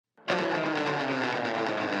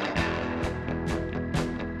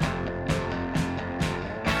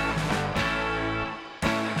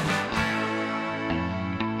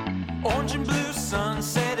orange and blue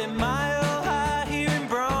sunset at Mile High here in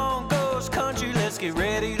Broncos country. Let's get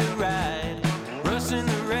ready to ride. Russ and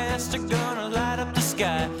the rest are gonna light up the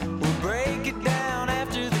sky. We'll break it down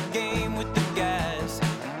after the game with the guys.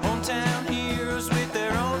 Hometown heroes with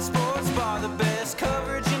their own sports bar. The best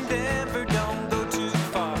coverage in Denver, don't go too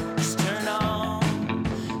far. Just turn on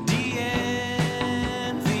DNVR.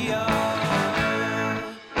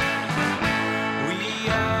 We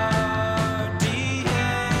are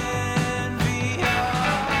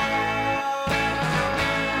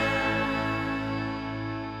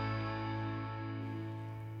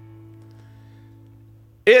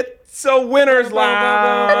It's a winner's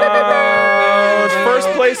lounge. First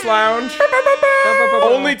place lounge.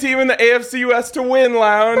 Only team in the AFC West to win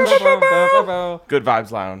lounge. Good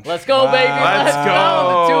vibes lounge. Let's go, baby. Let's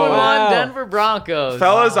go. The 2-1 Denver Broncos.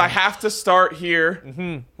 Fellas, I have to start here.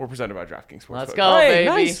 We're presented by DraftKings Sportsbook. Let's go, All right, baby.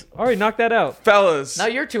 nice. All right, knock that out. Fellas, Now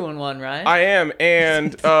you're 2-1, right? I am.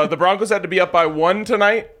 And the Broncos had to be up by 1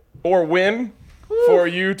 tonight or win for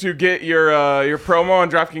you to get your promo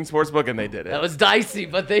on DraftKings Sportsbook, and they did it. That was dicey,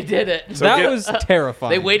 but they did it. So That was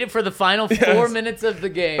terrifying. They waited for the final 4 minutes of the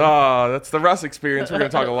game. Oh, that's the Russ experience. We're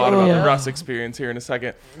going to talk a lot about the Russ experience here in a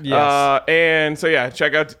second. Yes. And so, yeah,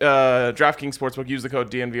 check out DraftKings Sportsbook. Use the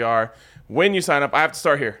code DNVR. When you sign up, I have to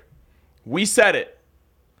start here. We said it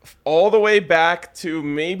all the way back to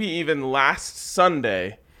maybe even last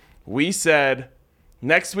Sunday. We said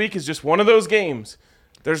next week is just one of those games.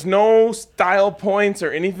 There's no style points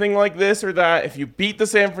or anything like this or that. If you beat the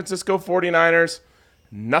San Francisco 49ers,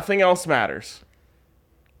 nothing else matters.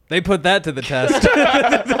 They put that to the test.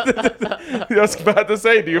 I was about to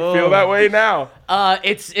say, do you feel that way now?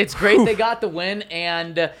 It's great they got the win,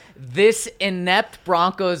 and this inept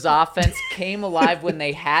Broncos offense came alive when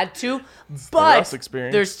they had to. But Russ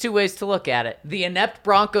experience. there's two ways to look at it. The inept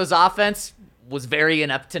Broncos offense was very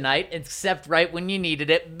inept tonight, except right when you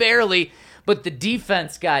needed it, barely. But the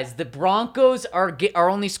defense, guys, the Broncos are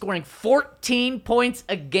only scoring 14 points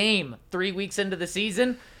a game 3 weeks into the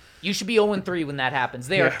season. You should be 0-3 when that happens.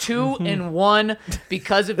 They are 2-1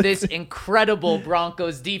 because of this incredible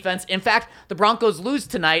Broncos defense. In fact, the Broncos lose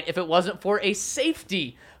tonight if it wasn't for a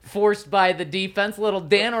safety forced by the defense. Little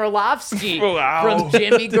Dan Orlovsky from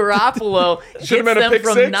Jimmy Garoppolo gets Should've been a them pick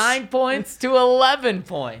from six. 9 points to 11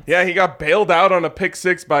 points. Yeah, he got bailed out on a pick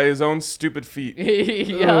six by his own stupid feet.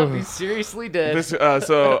 Yeah, he seriously did.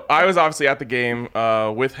 So I was obviously at the game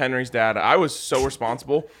with Henry's dad. I was so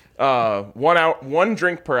responsible. 1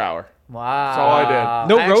 drink per hour. Wow. That's all I did.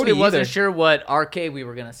 No I actually roadie wasn't either. sure what RK we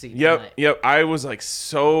were going to see tonight. Yep. I was like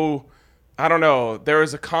so, I don't know. There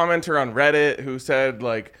was a commenter on Reddit who said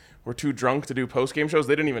like, we're too drunk to do post-game shows.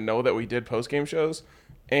 They didn't even know that we did post-game shows.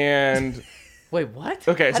 And Wait, what?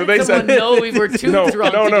 Okay, How so did they someone said know we were too drunk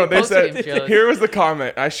to do they said post-game shows? here was the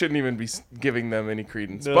comment. I shouldn't even be giving them any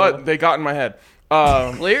credence, but they got in my head.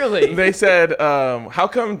 Clearly. They said, how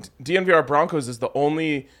come DNVR Broncos is the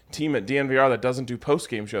only team at DNVR that doesn't do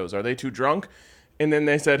post-game shows? Are they too drunk? And then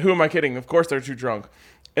they said, who am I kidding? Of course they're too drunk.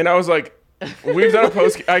 And I was like, we've done a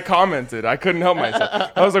post. I commented. I couldn't help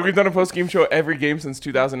myself. I was like, we've done a post-game show every game since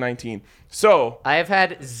 2019. So I have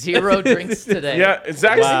had 0 drinks today. yeah,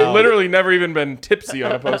 Zach's literally never even been tipsy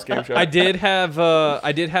on a post-game show. I did have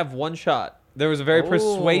one shot. There was a very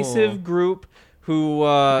persuasive group who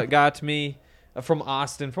got me from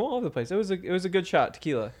Austin, from all over the place. It was a good shot,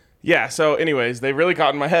 tequila. Yeah, so anyways, they really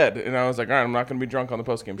got in my head, and I was like, all right, I'm not going to be drunk on the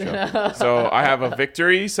postgame show. So I have a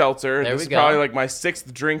Victory Seltzer. There This we is go. probably like my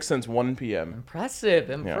 6th drink since 1 p.m. Impressive.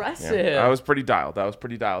 Yeah. I was pretty dialed.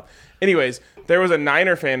 Anyways, there was a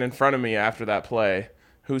Niner fan in front of me after that play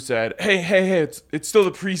who said, hey, it's still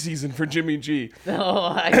the preseason for Jimmy G.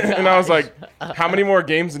 Oh, my And I was gosh. like, how many more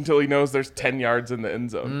games until he knows there's 10 yards in the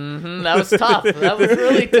end zone? That was tough. That was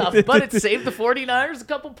really tough. But it saved the 49ers a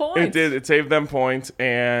couple points. It did. It saved them points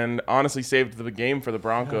and honestly saved the game for the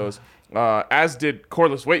Broncos, as did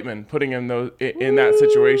Corliss Waitman, putting him in that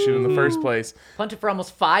situation in the first place. Punted for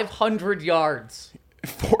almost 500 yards.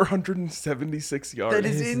 476 yards. That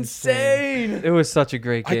is insane. It was such a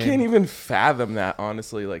great I game. can't even fathom that,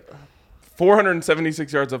 honestly. Like,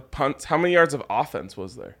 476 yards of punts. How many yards of offense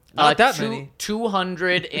was there? Not that many.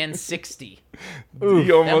 260.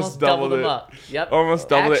 He almost doubled them it. up. Yep. Almost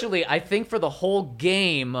doubled it. Actually, I think for the whole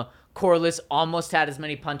game, Corliss almost had as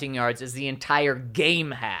many punting yards as the entire game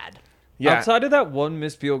had. Yeah. Outside of that one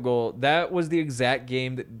missed field goal, that was the exact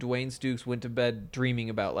game that Dwayne Stukes went to bed dreaming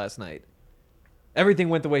about last night. Everything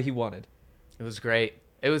went the way he wanted. It was great.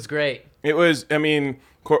 It was great. It was, I mean,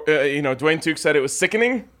 Dwayne Tukes said it was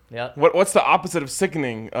sickening. Yep. What's the opposite of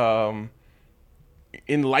sickening?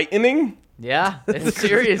 Enlightening? Yeah,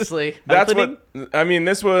 seriously. That's Opening? what I mean.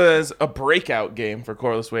 This was a breakout game for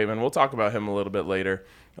Corliss Waitman. We'll talk about him a little bit later,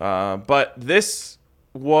 but this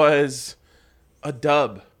was a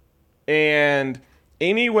dub. And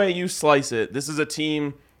any way you slice it, this is a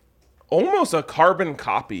team, almost a carbon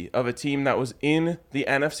copy of a team that was in the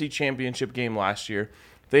NFC Championship game last year.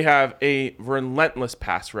 They have a relentless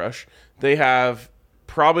pass rush. They have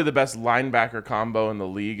probably the best linebacker combo in the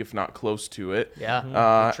league, if not close to it. Yeah.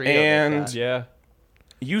 the trio they've and got. Yeah.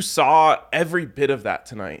 You saw every bit of that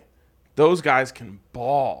tonight. Those guys can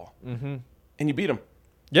ball, and you beat them.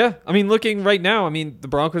 Yeah, I mean, looking right now, I mean, the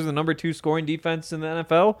Broncos are the number 2 scoring defense in the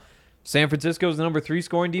NFL. San Francisco is the number 3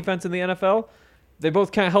 scoring defense in the NFL. They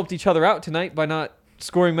both kind of helped each other out tonight by not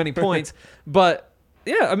scoring many points. But,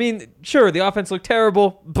 yeah, I mean, sure, the offense looked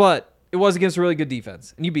terrible, but it was against a really good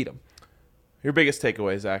defense, and you beat them. Your biggest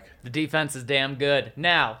takeaway, Zach? The defense is damn good.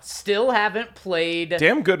 Now, still haven't played.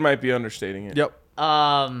 Damn good might be understating it. Yep.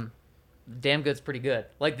 Damn good's pretty good.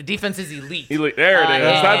 Like, the defense is elite. Elite. There it is. and-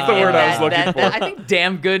 That's the and word I was looking for. I think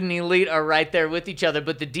damn good and elite are right there with each other,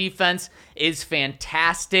 but the defense is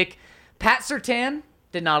fantastic. Pat Surtain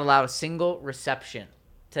did not allow a single reception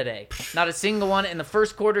today. Not a single one. In the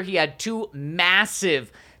first quarter, he had 2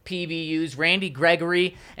 massive PBUs. Randy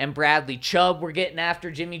Gregory and Bradley Chubb were getting after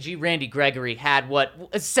Jimmy G. Randy Gregory had what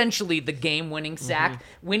essentially the game-winning sack.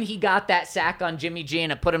 When he got that sack on Jimmy G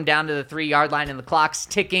and it put him down to the 3-yard line and the clock's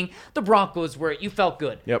ticking, the Broncos you felt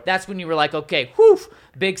good. Yep. That's when you were like, okay, whew,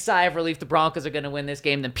 big sigh of relief. The Broncos are going to win this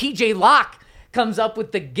game. Then PJ Locke comes up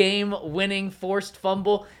with the game-winning forced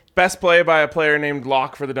fumble. Best play by a player named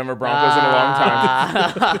Locke for the Denver Broncos in a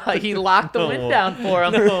long time. He locked the win down for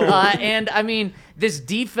him. And, I mean, this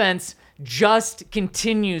defense just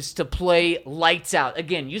continues to play lights out.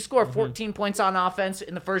 Again, you score 14 points on offense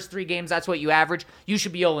in the first 3 games. That's what you average. You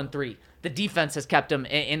should be 0-3. The defense has kept them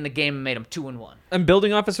in the game and made them 2-1. And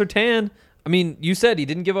building off of Surtain, I mean, you said he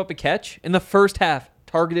didn't give up a catch. In the first half,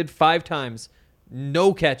 targeted 5 times,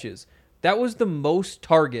 no catches. That was the most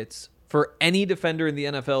targets for any defender in the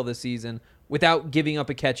NFL this season without giving up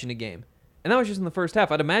a catch in a game. And that was just in the first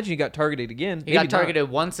half. I'd imagine he got targeted again. He got targeted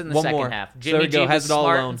once in the One second more. half. So Jimmy there we go. G Has was it all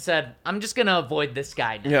smart alone. and said, I'm just going to avoid this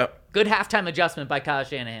guy now. Yep. Good halftime adjustment by Kyle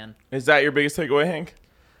Shanahan. Is that your biggest takeaway, Hank?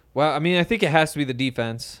 Well, I mean, I think it has to be the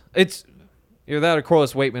defense. It's either that or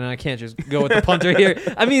Corliss Waitman, and I can't just go with the punter here.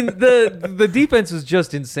 I mean, the defense is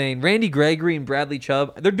just insane. Randy Gregory and Bradley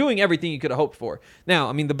Chubb, they're doing everything you could have hoped for. Now,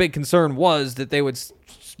 I mean, the big concern was that they would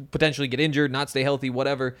potentially get injured, not stay healthy,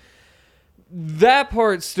 whatever. That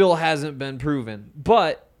part still hasn't been proven,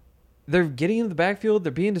 but they're getting into the backfield.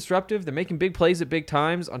 They're being disruptive. They're making big plays at big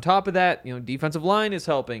times. On top of that, defensive line is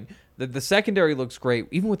helping. The secondary looks great.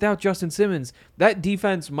 Even without Justin Simmons, that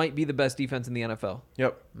defense might be the best defense in the NFL.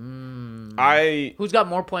 Yep. Who's got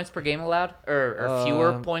more points per game allowed? Or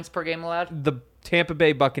fewer points per game allowed? The Tampa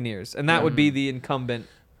Bay Buccaneers, and that would be the incumbent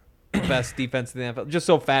best defense in the NFL. Just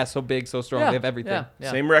so fast, so big, so strong. They have everything.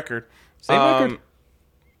 Yeah. Same record. Same record.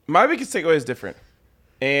 My biggest takeaway is different.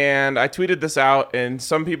 And I tweeted this out, and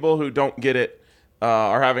some people who don't get it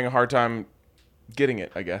are having a hard time getting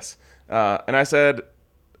it, I guess. And I said,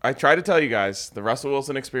 I try to tell you guys, the Russell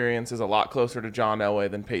Wilson experience is a lot closer to John Elway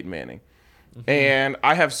than Peyton Manning. And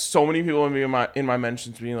I have so many people in my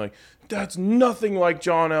mentions being like, that's nothing like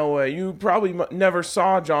John Elway. You probably never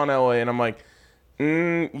saw John Elway. And I'm like,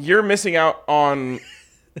 you're missing out on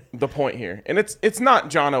the point here. And it's not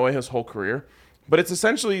John Elway his whole career, but it's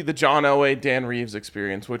essentially the John Elway, Dan Reeves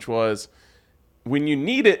experience, which was when you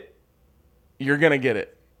need it, you're going to get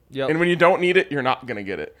it. Yep. And when you don't need it, you're not going to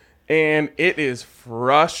get it. And it is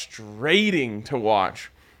frustrating to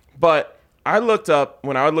watch. But when I looked up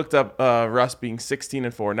Russ being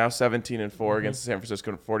 16-4, now 17-4 against the San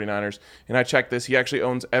Francisco 49ers, and I checked this, he actually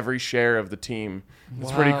owns every share of the team.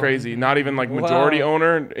 It's pretty crazy. Not even like majority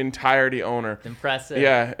owner, entirety owner. Impressive.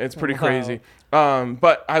 Yeah, it's pretty crazy.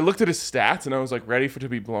 But I looked at his stats, and I was like ready to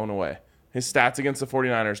be blown away. His stats against the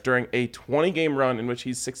 49ers during a 20-game run in which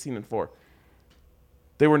he's 16-4.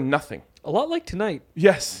 They were nothing. A lot like tonight.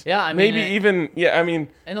 Yes. Yeah, I mean,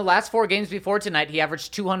 in the last 4 games before tonight, he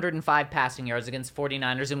averaged 205 passing yards against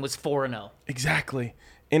 49ers and was 4-0. Exactly.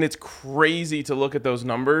 And it's crazy to look at those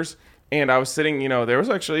numbers. And I was sitting, there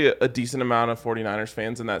was actually a decent amount of 49ers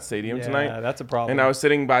fans in that stadium tonight. Yeah, that's a problem. And I was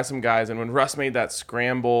sitting by some guys, and when Russ made that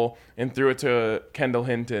scramble and threw it to Kendall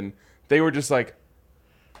Hinton, they were just like,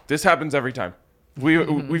 this happens every time.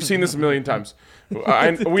 We've seen this a million times.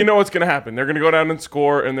 We know what's going to happen. They're going to go down and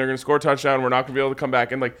score, and they're going to score a touchdown. We're not going to be able to come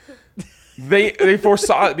back. And like they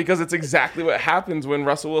foresaw it because it's exactly what happens when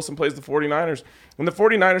Russell Wilson plays the 49ers. And the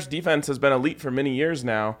 49ers defense has been elite for many years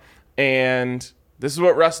now, and This is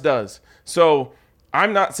what Russ does. So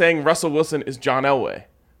I'm not saying Russell Wilson is John Elway.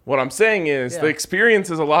 What I'm saying is the experience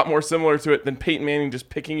is a lot more similar to it than Peyton Manning just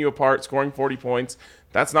picking you apart, scoring 40 points.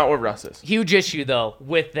 That's not what Russ is. Huge issue, though,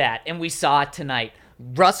 with that, and we saw it tonight.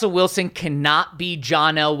 Russell Wilson cannot be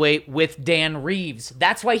John Elway with Dan Reeves.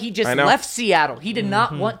 That's why he just left Seattle. He did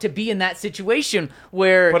not want to be in that situation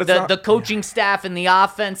where the coaching staff and the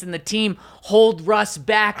offense and the team hold Russ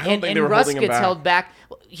back, and Russ gets held back.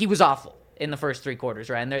 He was awful in the first 3 quarters,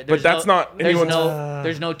 right? And but that's not anyone's.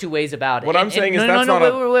 There's no two ways about it. What I'm saying is that's not.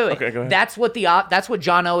 Wait. Okay, go ahead. That's what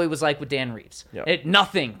John Elway was like with Dan Reeves. Yep.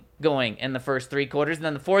 Nothing going in the first 3 quarters, and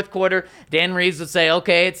then the fourth quarter, Dan Reeves would say,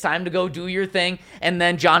 "Okay, it's time to go do your thing," and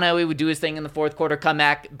then John Elway would do his thing in the fourth quarter, come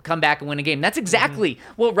back and win a game. That's exactly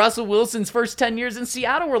what Russell Wilson's first 10 years in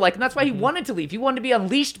Seattle were like, and that's why he wanted to leave. He wanted to be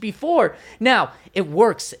unleashed before. Now it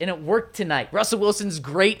works, and it worked tonight. Russell Wilson's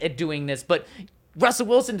great at doing this, but Russell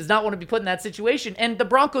Wilson does not want to be put in that situation, and the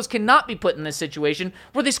Broncos cannot be put in this situation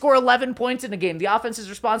where they score 11 points in a game. The offense is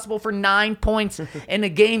responsible for 9 points in a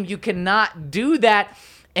game. You cannot do that.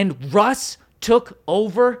 And Russ took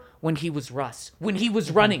over when he was Russ. When he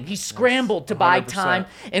was running, he scrambled to buy 100%. time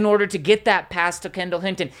in order to get that pass to Kendall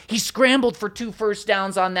Hinton. He scrambled for 2 first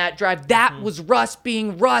downs on that drive. That was Russ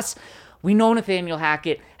being Russ. We know Nathaniel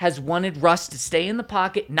Hackett has wanted Russ to stay in the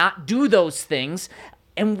pocket, not do those things.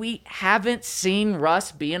 And we haven't seen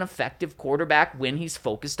Russ be an effective quarterback when he's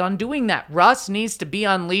focused on doing that. Russ needs to be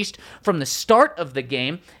unleashed from the start of the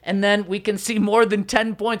game, and then we can see more than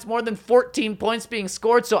 10 points, more than 14 points being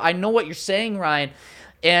scored. So I know what you're saying, Ryan,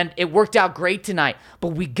 and it worked out great tonight. But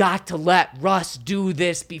we got to let Russ do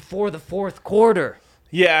this before the fourth quarter.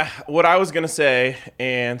 Yeah, what I was going to say,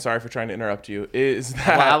 and sorry for trying to interrupt you, is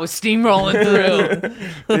that... Wow, I was steamrolling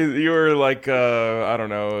through. You were like, I don't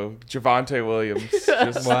know, Javonte Williams.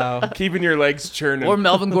 Just keeping your legs churning. Or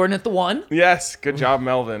Melvin Gordon at the 1. Yes, good job,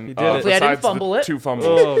 Melvin. He did Hopefully I didn't fumble it. 2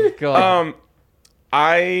 fumbles. Oh, God.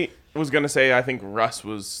 I was going to say I think Russ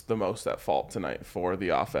was the most at fault tonight for the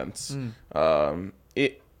offense.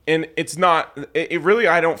 It's not... It really,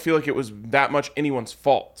 I don't feel like it was that much anyone's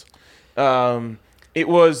fault. It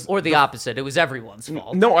was... Or the opposite. It was everyone's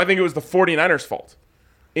fault. No, I think it was the 49ers' fault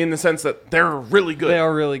in the sense that they're really good. They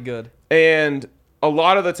are really good. And a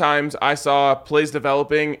lot of the times I saw plays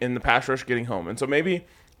developing and the pass rush getting home. And so maybe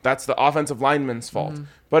that's the offensive lineman's fault.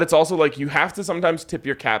 But it's also like you have to sometimes tip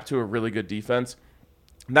your cap to a really good defense.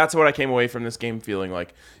 And that's what I came away from this game feeling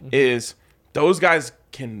like is those guys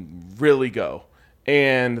can really go.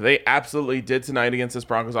 And they absolutely did tonight against this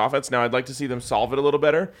Broncos offense. Now, I'd like to see them solve it a little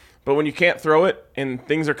better. But when you can't throw it and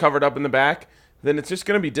things are covered up in the back, then it's just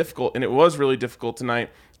going to be difficult. And it was really difficult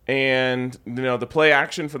tonight. And, the play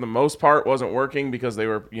action for the most part wasn't working because they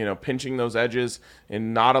were, pinching those edges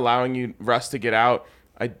and not allowing Russ to get out.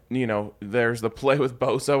 There's the play with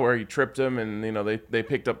Bosa where he tripped him and, they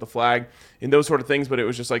picked up the flag and those sort of things. But it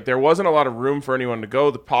was just like there wasn't a lot of room for anyone to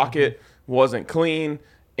go. The pocket wasn't clean.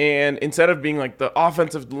 And instead of being like the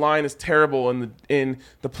offensive line is terrible and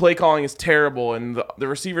the play calling is terrible and the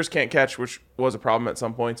receivers can't catch, which was a problem at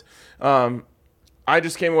some points, I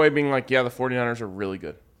just came away being like, yeah, the 49ers are really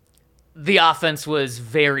good. The offense was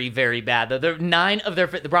very, very bad.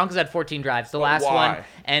 The Broncos had 14 drives. The last one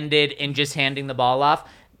ended in just handing the ball off.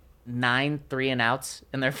 9 3-and-outs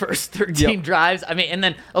in their first 13 drives. I mean, and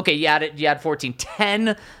then, okay, you had 14.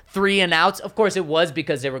 10 3-and-outs. Of course, it was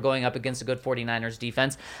because they were going up against a good 49ers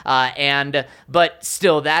defense. But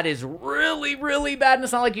still, that is really, really bad. And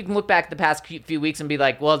it's not like you can look back at the past few weeks and be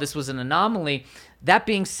like, well, this was an anomaly. That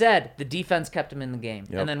being said, the defense kept him in the game.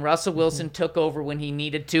 Yep. And then Russell Wilson took over when he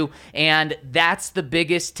needed to. And that's the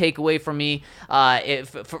biggest takeaway for me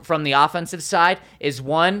from the offensive side is,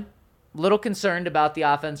 1, little concerned about the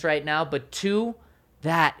offense right now, but 2,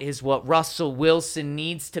 that is what Russell Wilson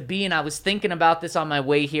needs to be. And I was thinking about this on my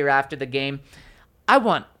way here after the game. I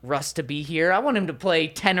want Russ to be here. I want him to play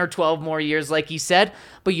 10 or 12 more years like he said.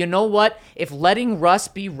 But you know what? If letting Russ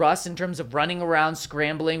be Russ in terms of running around,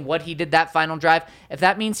 scrambling, what he did that final drive, if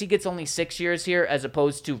that means he gets only 6 years here as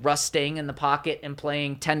opposed to Russ staying in the pocket and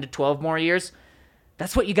playing 10 to 12 more years,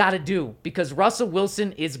 that's what you got to do. Because Russell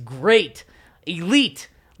Wilson is great, elite,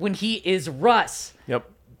 when he is Russ. Yep.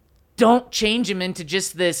 Don't change him into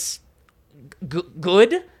just this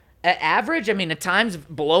good, average. I mean, at times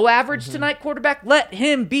below average tonight quarterback. Let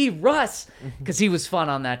him be Russ because he was fun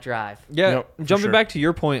on that drive. Yeah, Yep, jumping back to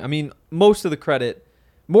your point, I mean, most of the credit,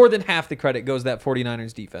 more than half the credit goes to that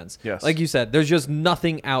 49ers defense. Yes. Like you said, there's just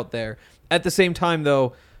nothing out there. At the same time,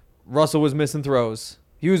 though, Russell was missing throws.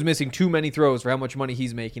 He was missing too many throws for how much money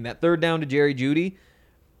he's making. That third down to Jerry Jeudy,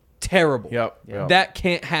 terrible. Yep. That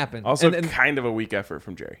can't happen. Also, and kind of a weak effort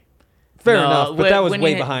from Jerry. Fair No, enough, but that was when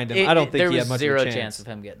way he- behind him. I don't think there he was had much zero of a chance. of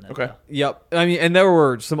him getting it. Okay. though. Yep. I mean, and there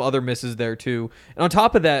were some other misses there too. And on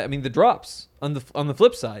top of that, I mean, the drops on the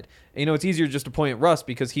flip side. You know, it's easier just to point at Russ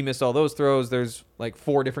because he missed all those throws. There's like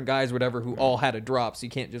 4 different guys, whatever, who all had a drop, so you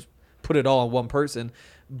can't just put it all on one person.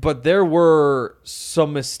 But there were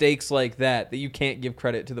some mistakes like that you can't give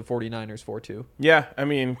credit to the 49ers for too. Yeah, I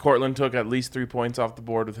mean, Cortland took at least 3 points off the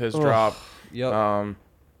board with his drop. Yep.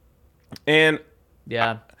 And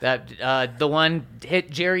Yeah, that the one hit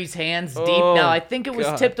Jerry's hands deep. Oh, Now I think it was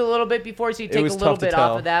God. tipped a little bit before, so you take a was little tough to bit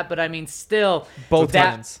tell. off of that. But I mean, still, Both that,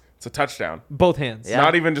 hands. it's a touchdown. Both hands. Yeah.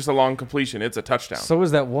 Not even just a long completion. It's a touchdown. So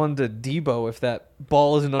was that one to Debo if that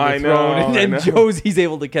ball isn't I underthrown know, and I then know. Josie's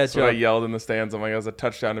able to catch That's what I up. yelled in the stands. I'm like, it was a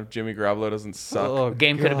touchdown if Jimmy Garoppolo doesn't suck. Oh,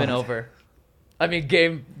 game could have been God. over. I mean,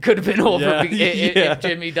 game could have been over Yeah, if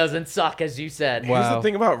Jimmy doesn't suck, as you said. Wow. Here's the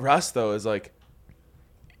thing about Russ, though, is like,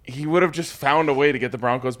 he would have just found a way to get the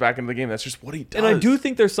Broncos back into the game. That's just what he does. And I do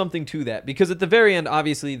think there's something to that because at the very end,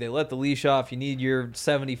 obviously, they let the leash off. You need your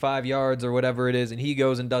 75 yards or whatever it is, and he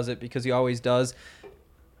goes and does it because he always does.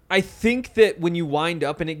 I think that when you wind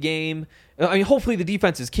up in a game, I mean, hopefully the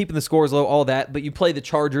defense is keeping the scores low, all that, but you play the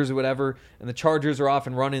Chargers or whatever, and the Chargers are off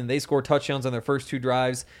and running, and they score touchdowns on their first 2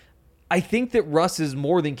 drives. I think that Russ is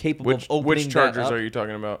more than capable of opening Which Chargers that up. are you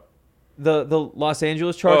talking about? The Los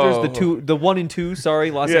Angeles Chargers, Oh. the 1 and 2,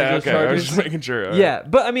 sorry, Los Yeah, Angeles okay. I was Chargers. just making sure. All right. Yeah,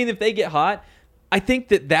 but I mean, if they get hot, I think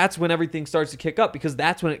that that's when everything starts to kick up because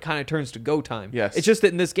that's when it kind of turns to go time. Yes. It's just that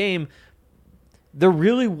in this game, there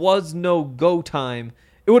really was no go time.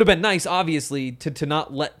 It would have been nice, obviously, to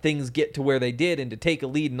not let things get to where they did and to take a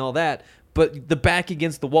lead and all that. But the back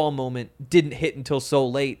against the wall moment didn't hit until so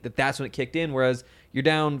late that's when it kicked in. Whereas you're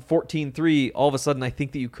down 14-3, all of a sudden, I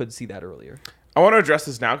think that you could see that earlier. I want to address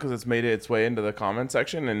this now because it's made its way into the comment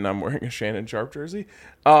section, and I'm wearing a Shannon Sharp jersey.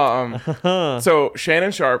 So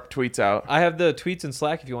Shannon Sharp tweets out. I have the tweets in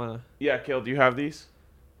Slack if you want to. Yeah, Kale, do you have these?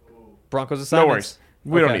 Broncos No assignments.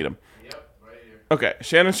 worries. We don't Okay. need them. Okay,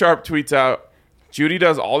 Shannon Sharp tweets out, Judy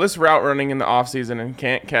does all this route running in the offseason and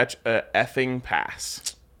can't catch a effing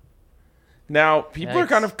pass. Now, people are Yikes.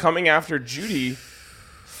 kind of coming after Judy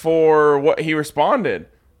for what he responded.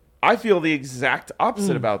 I feel the exact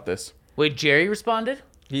opposite about this. Wait, Jerry responded?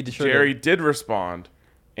 He sure Jerry did. did respond.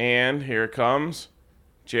 And here it comes.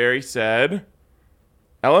 Jerry said,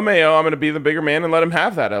 LMAO, I'm going to be the bigger man and let him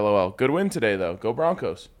have that, LOL. Good win today, though. Go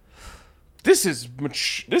Broncos. This is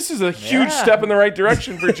a huge Yeah. step in the right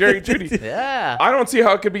direction for Jerry Judy. Yeah. I don't see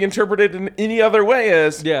how it could be interpreted in any other way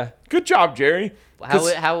as, Yeah. good job, Jerry.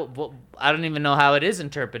 'Cause- Well, I don't even know how it is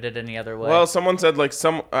interpreted any other way. Well, someone said, like,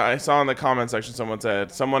 I saw in the comment section, someone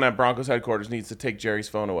said, someone at Broncos headquarters needs to take Jerry's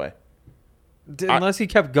phone away. Unless he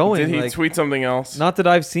kept going. Did he like, tweet something else? Not that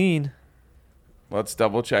I've seen. Let's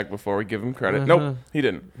double check before we give him credit. Uh-huh. Nope, he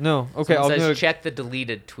didn't. No. Okay. Someone I'll says go. check the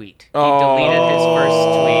deleted tweet. He Oh, deleted his first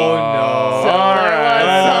tweet. no. So All there right.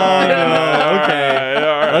 was something. Okay.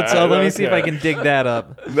 All right, Let me see if I okay. can dig that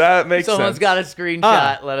up. That makes Someone's sense. got a screenshot.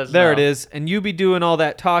 Ah, Let us know. there it is. And you be doing all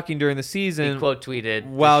that talking during the He season quote tweeted. the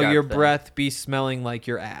while sharp your thing. breath be smelling like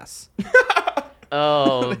your ass.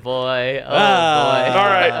 Oh boy. Oh Ah. boy. All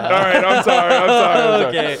right. I'm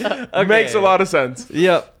sorry. Okay. Makes a lot of sense.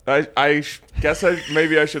 Yep. Guess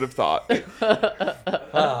maybe I should have thought.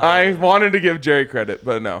 I wanted to give Jerry credit,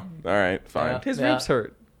 but no. All right, fine. Yeah. His Yeah. ribs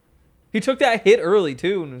hurt. He took that hit early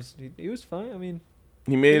too, and he was fine. I mean,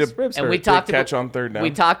 He made his a ribs And hurt. we big talked catch about on third down. we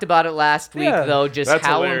talked about it last week Yeah. though, just That's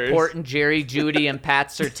how hilarious. important Jerry Judy and Pat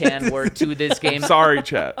Surtain were to this game. Sorry,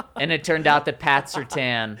 chat. And it turned out that Pat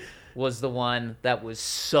Surtain was the one that was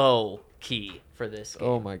so key for this game.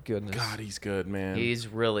 Oh my goodness. God, he's good, man. He's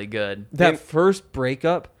really good. That And- first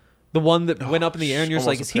breakup, the one that went up in the air, and you're just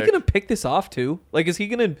like, almost is a he pick. gonna pick this off too? Like, is he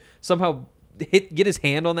gonna somehow get his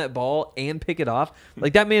hand on that ball and pick it off?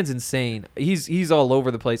 Like, that man's insane. He's all over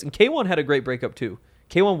the place. And K1 had a great breakup too.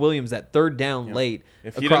 K1 Williams, that third down late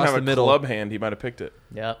If he across didn't have the a middle. club hand, he might have picked it.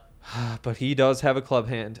 Yep. But he does have a club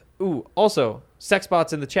hand. Ooh, also,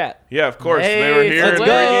 Sexbot's in the chat. Yeah, of course. Hey, they were here let's during the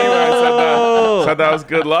game. I go! said that was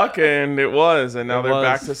good luck, and it was. And now It they're was.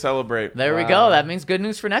 back to celebrate. There we Wow. go. That means good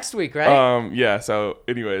news for next week, right? Yeah. So,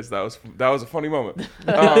 anyways, that was a funny moment.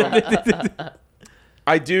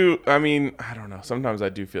 I don't know. Sometimes I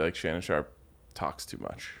do feel like Shannon Sharp talks too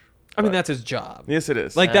much. I mean, that's his job. Yes, it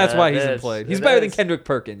is. Like, that's why It he's is. employed. He's It better than is. Kendrick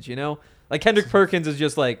Perkins, you know? Like, Kendrick Perkins is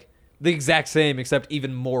just like the exact same, except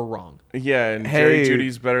even more wrong. yeah, and Jerry Hey,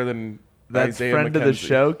 Judy's better than That's Isaiah friend of the McKenzie.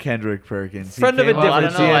 show, Kendrick Perkins. He Friend of a came on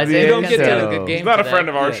different the show. Isaiah TNBA You don't get to- show. a good game. He's not a today. friend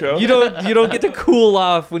of our Yeah. show. You don't get to cool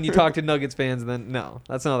off when you talk to Nuggets fans. Then no,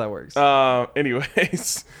 that's not how that works.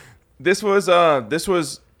 Anyways, this was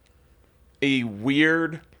a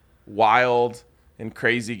weird wild and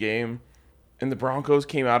crazy game. And the Broncos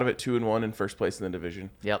came out of it 2-1 in first place in the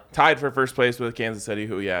division. Yep. Tied for first place with Kansas City,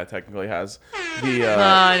 who, technically has the...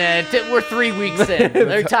 No, we're 3 weeks in.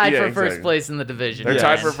 They're tied Yeah, for first exactly. place in the division. They're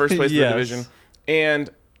tied for first place in the Yes. division.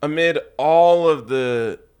 And amid all of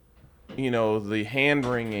the, the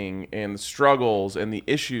hand-wringing and the struggles and the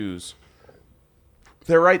issues,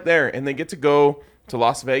 they're right there. And they get to go to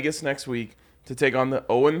Las Vegas next week to take on the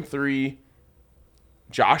 0-3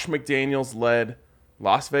 Josh McDaniels-led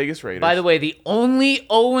Las Vegas Raiders. By the way, the only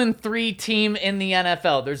 0-3 team in the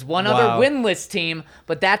NFL. There's one Wow. other winless team,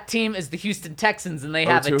 but that team is the Houston Texans, and they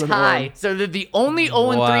have a 2-1. tie. So they're the only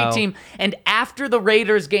 0-3 Wow. team. And after the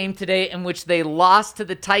Raiders game today, in which they lost to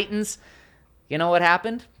the Titans, you know what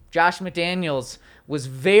happened? Josh McDaniels was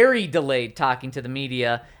very delayed talking to the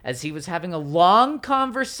media as he was having a long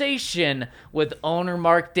conversation with owner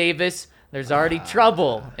Mark Davis. There's already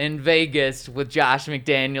trouble in Vegas with Josh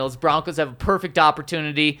McDaniels. Broncos have a perfect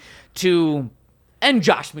opportunity to end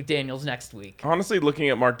Josh McDaniels next week. Honestly, looking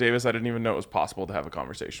at Mark Davis, I didn't even know it was possible to have a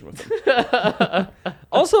conversation with him.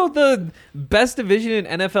 Also, the best division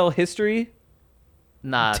in NFL history,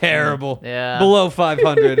 Not terrible. Yeah. Below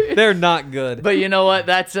 500. They're not good. But you know what?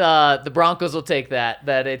 That's the Broncos will take that.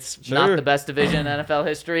 That it's not Sure. the best division in NFL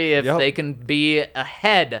history if Yep. they can be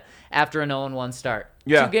ahead after an 0-1 start.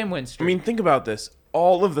 Yeah. 2-game win streak. I mean, think about this.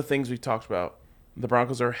 All of the things we talked about, the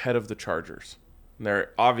Broncos are ahead of the Chargers. And they're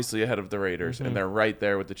obviously ahead of the Raiders, and they're right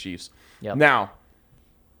there with the Chiefs. Yep. Now,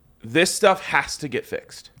 this stuff has to get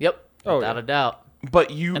fixed. Yep. Oh, Without yeah. a doubt.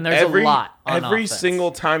 But you And there's a lot on every offense.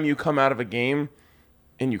 single time you come out of a game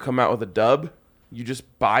and you come out with a dub, you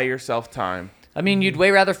just buy yourself time. I mean, you'd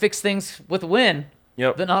way rather fix things with a win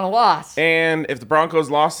Yep. than on a loss. And if the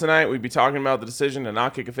Broncos lost tonight, we'd be talking about the decision to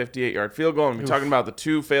not kick a 58-yard field goal, and we'd be talking about the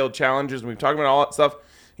 2 failed challenges, and we'd be talking about all that stuff.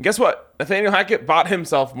 And guess what? Nathaniel Hackett bought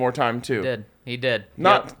himself more time too. He did.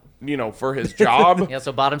 Not, Yep. for his job, He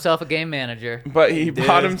also bought himself a game manager. but he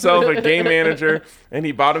bought himself a game manager, and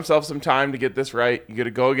he bought himself some time to get this right. You got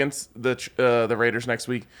to go against the Raiders next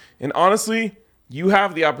week. And honestly, you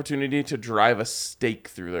have the opportunity to drive a stake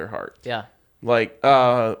through their heart. Yeah. Like,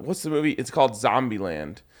 what's the movie? It's called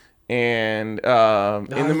Zombieland. And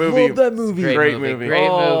in the movie, love that movie. Great movie. Great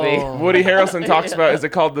Oh. movie. Woody Harrelson talks about, is it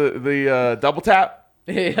called the double tap?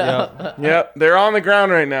 Yeah. Yep, they're on the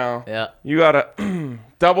ground right now. Yeah. You gotta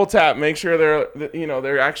double tap, make sure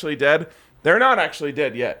they're actually dead. They're not actually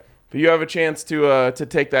dead yet, but you have a chance to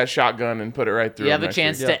take that shotgun and put it right through. You have them a next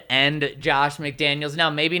chance week. to end Josh McDaniels. Now,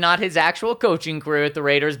 maybe not his actual coaching career at the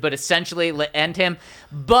Raiders, but essentially end him.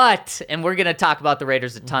 But, and we're going to talk about the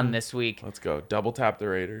Raiders a ton this week, Let's go. Double tap the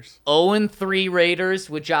Raiders. 0-3 Raiders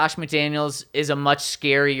with Josh McDaniels is a much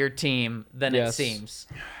scarier team than it Yes. seems.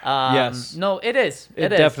 Yes. No, it is.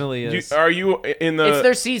 It is. definitely is. Are you in the? It's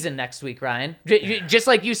their season next week, Ryan. Just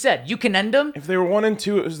like you said, you can end them. If they were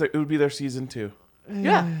 1-2, it would be their season 2.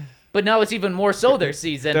 Yeah. But now it's even more so their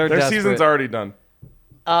season. They're Their desperate. season's already done.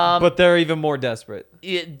 But they're even more desperate.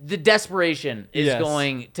 The desperation is Yes.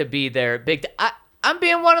 going to be there. I'm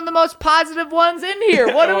being one of the most positive ones in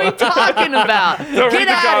here. What are we talking about? Don't Get read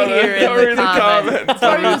the out of comments. here Don't in read the the comments. comments.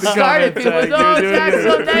 Don't even Don't read the start it. comments. People, no, Jack's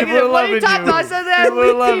so negative. What are you talking about? I said that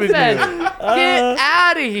weak defense. Get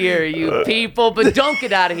out of here, you people. But don't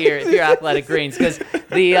get out of here if you're Athletic Greens, because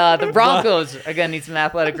the Broncos are going to need some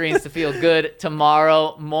Athletic Greens to feel good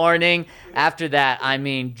tomorrow morning. After that, I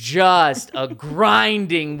mean, just a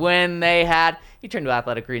grinding win they had. You turn to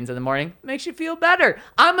Athletic Greens in the morning, makes you feel better.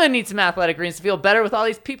 I'm going to need some Athletic Greens to feel better with all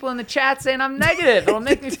these people in the chat saying I'm negative. It'll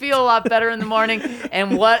make me feel a lot better in the morning.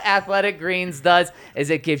 And what Athletic Greens does is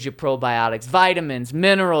it gives you probiotics, vitamins,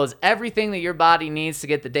 minerals, everything that your body needs to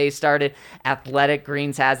get the day started. Athletic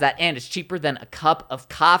Greens has that, and it's cheaper than a cup of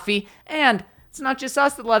coffee. And it's not just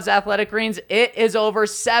us that loves Athletic Greens. It is over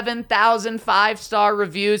 7,000 5-star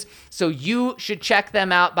reviews. So you should check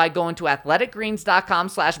them out by going to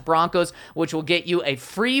athleticgreens.com/Broncos, which will get you a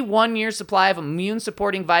free 1-year supply of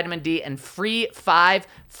immune-supporting vitamin D and free five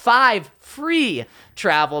free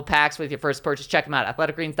travel packs with your first purchase. Check them out,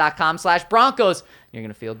 athleticgreens.com/Broncos. You're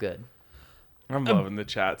going to feel good. I'm loving the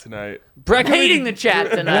chat tonight. Hating the chat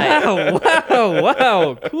tonight.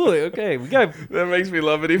 Wow. Cool. Okay, we got That makes me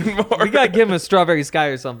love it even more. to give him a strawberry sky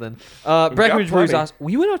or something. Breckenridge Brewery's plenty. awesome.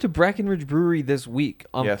 We went out to Breckenridge Brewery this week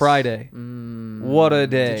on Yes. Friday. What a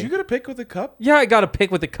day! Did you get a pick with a cup? Yeah, I got a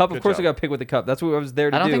pick with the cup. Good Of course, job. I got a pick with the cup. That's what I was there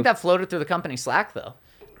to I do. don't think that floated through the company Slack, though.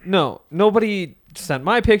 No, nobody sent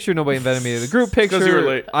my picture. Nobody invited me to the group picture. 'Cause you were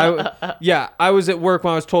late. I was at work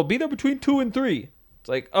when I was told be there between 2 and 3. It's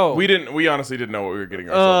Like, oh, We honestly didn't know what we were getting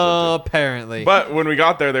ourselves apparently. into. But when we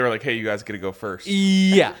got there, they were like, "Hey, you guys get to go first."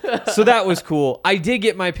 Yeah. So that was cool. I did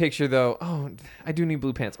get my picture though. Oh, I do need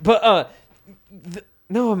blue pants. But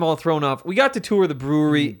no, I'm all thrown off. We got to tour the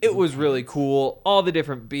brewery. It was really cool. All the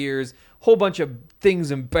different beers, whole bunch of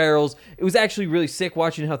things in barrels. It was actually really sick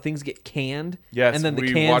watching how things get canned. Yes, and then the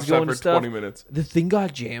we cans watched go that into for stuff. 20 minutes. The thing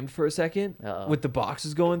got jammed for a second Uh-oh. with the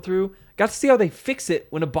boxes going through. Got to see how they fix it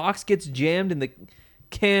when a box gets jammed in the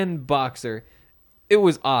can boxer. It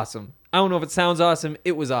was awesome. I don't know if it sounds awesome.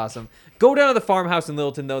 It was awesome. Go down to the farmhouse in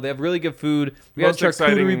Littleton, though. They have really good food. We Most had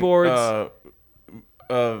charcuterie boards.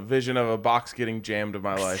 Vision of a box getting jammed of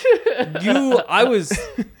my life. I was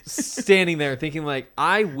standing there thinking, like,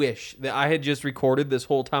 I wish that I had just recorded this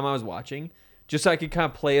whole time I was watching, just so I could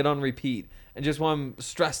kind of play it on repeat. And just when I'm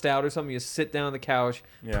stressed out or something, you sit down on the couch,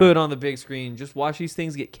 Yeah. put it on the big screen, just watch these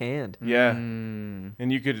things get canned. Yeah, and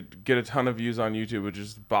you could get a ton of views on YouTube with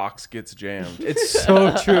just box gets jammed. It's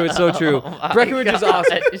so true. It's so true. Breckenridge is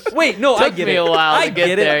awesome. Wait, no, I Took get me it. a while I to get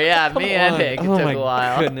it. there. Yeah, Come me and on. Hank, it oh took my a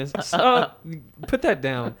while. Goodness. Put that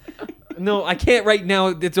down. No, I can't right now.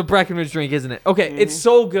 It's a Breckenridge drink, isn't it? Okay, it's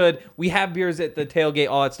so good. We have beers at the tailgate,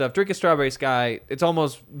 all that stuff. Drink a Strawberry Sky. It's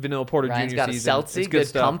almost vanilla porter Ryan's junior got a season. Seltzy, It's good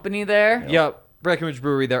stuff. company there. Yep. Breckenridge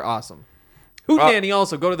Brewery, they're awesome. Hootenanny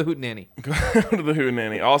also. Go to the Hootenanny. Go to the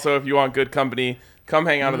Hootenanny. Also, if you want good company, come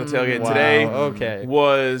hang out at the tailgate. Today Okay.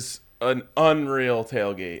 was an unreal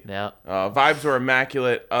tailgate. Yeah. Vibes were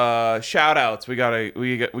immaculate. Shout outs. We got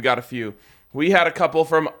a few. We had a couple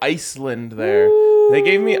from Iceland there. They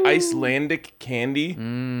gave me Icelandic candy.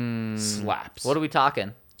 Slaps. What are we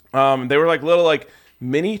talking? They were like little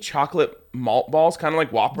mini chocolate malt balls, kind of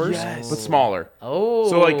like Whoppers, but smaller. Oh.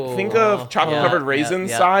 So think of chocolate covered raisin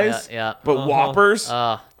size, but Whoppers.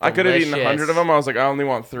 I could have eaten 100 of them. I was like, I only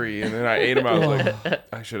want 3, and then I ate them. I was like,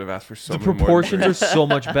 I should have asked for so many more. Proportions are so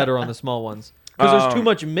much better on the small ones because there's too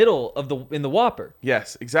much middle in the Whopper.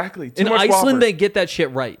 Yes, exactly. Too In much Iceland, Whopper. they get that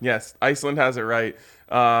shit right. Yes, Iceland has it right.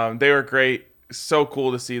 They were great. So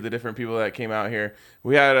cool to see the different people that came out here.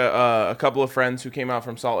 We had a couple of friends who came out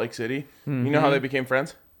from Salt Lake City. You know how they became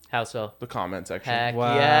friends? How so? The comment section. Heck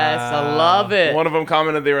Wow. yes, I love it. One of them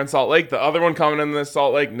commented they were in Salt Lake. The other one commented in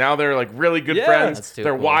Salt Lake. Now they're really good Yeah. friends. That's too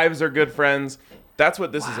Their cool. wives are good friends. That's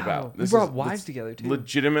what this is about. We This brought is wives together, too.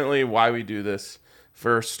 Legitimately why we do this,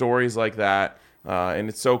 for stories like that. And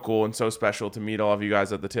it's so cool and so special to meet all of you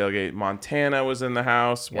guys at the tailgate. Montana was in the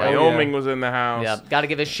house. Wyoming was in the house. Yeah, got to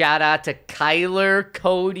give a shout out to Kyler,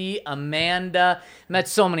 Cody, Amanda. Met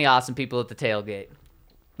so many awesome people at the tailgate.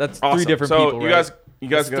 That's Awesome. 3 different so people, you right?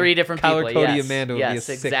 guys It's 3 different Kyler, people. Cody, yes. Amanda would be a yes,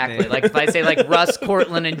 sick exactly. name. Like if I say Russ,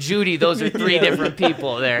 Cortland, and Judy, those are 3 different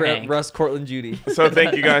people there. Hank. Russ, Cortland, Judy. So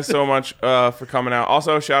thank you guys so much for coming out.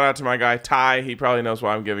 Also, shout out to my guy Ty. He probably knows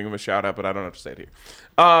why I'm giving him a shout out, but I don't have to say it here.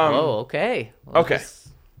 Whoa, okay. Well, Okay.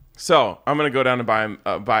 So I'm gonna go down and buy him.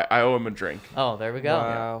 I owe him a drink. Oh, there we go.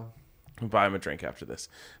 Wow. I'll buy him a drink after this.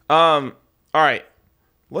 All right,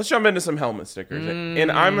 let's jump into some helmet stickers,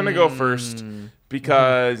 and I'm gonna go first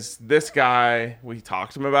because this guy, we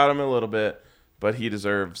talked about him a little bit, but he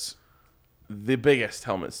deserves the biggest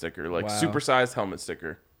helmet sticker, supersized helmet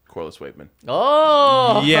sticker. Corliss Waitman.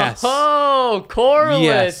 Oh, Yes. Oh, Corliss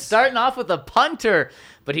Yes. starting off with a punter,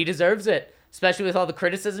 but he deserves it, especially with all the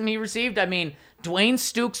criticism he received. I mean, Dwayne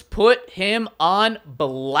Stukes put him on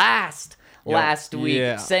blast last week,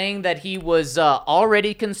 Yeah. saying that he was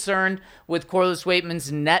already concerned with Corliss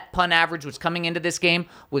Waitman's net punt average, which coming into this game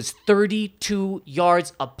was 32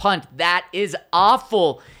 yards a punt. That is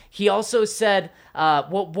awful. He also said,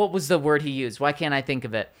 what was the word he used? Why can't I think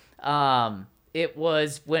of it? It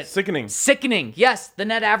was Sickening. Sickening. Yes, the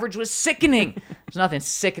net average was sickening. There's nothing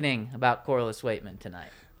sickening about Corliss Waitman tonight.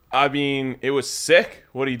 I mean, it was sick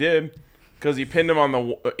what he did because he pinned him on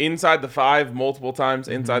the inside the 5 multiple times,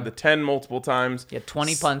 inside the 10 multiple times. He had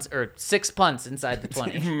 20 punts or 6 punts inside the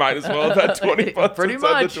 20. Might as well have had 20 punts Pretty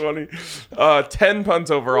inside much. the 20. 10 punts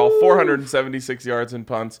overall, 476 yards in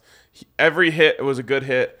punts. Every hit was a good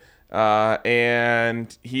hit,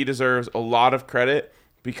 and he deserves a lot of credit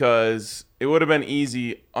because it would have been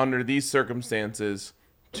easy under these circumstances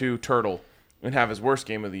to turtle and have his worst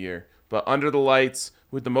game of the year. But under the lights,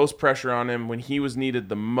 with the most pressure on him, when he was needed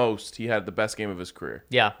the most, he had the best game of his career.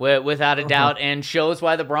 Yeah, without a doubt, and shows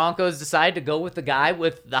why the Broncos decided to go with the guy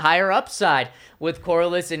with the higher upside with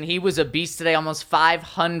Corliss, and he was a beast today, almost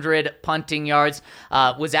 500 punting yards,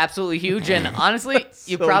 was absolutely huge, and honestly,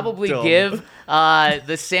 you So probably dumb. give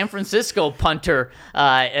the San Francisco punter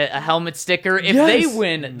a helmet sticker if they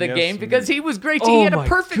win the Yes, game, because he was great. Oh He had a my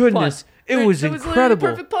perfect goodness. punt. It was literally incredible.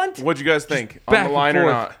 a perfect punt. What'd you guys think? back On the and line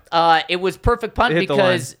or forth. not? It was perfect punt It hit the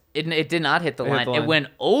because it did not hit the hit line. the It line. went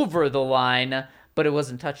over the line, but it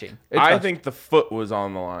wasn't touching. I think the foot was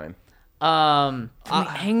on the line. From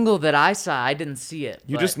the angle that I saw, I didn't see it.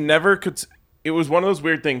 You but- just never could. It was one of those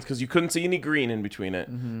weird things because you couldn't see any green in between it,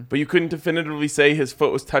 but you couldn't definitively say his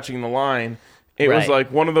foot was touching the line. It was Right.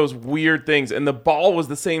 like one of those weird things, and the ball was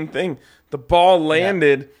the same thing. The ball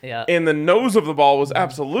landed, Yeah. and the nose of the ball was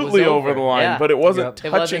absolutely Was over over, the line, yeah. but it wasn't Yep.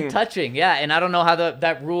 touching. It wasn't touching, yeah, and I don't know how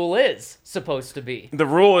that rule is supposed to be. The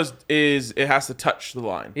rule is it has to touch the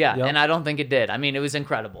line. Yeah, Yep. and I don't think it did. I mean, it was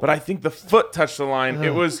incredible. But I think the foot touched the line.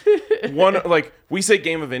 It was one, like we say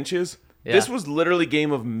game of inches. Yeah. This was literally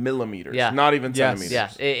game of millimeters, Yeah. not even Yes.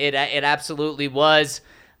 centimeters. yeah, it absolutely was.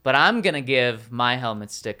 But I'm gonna give my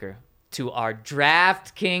helmet sticker to our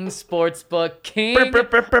DraftKings Sportsbook king of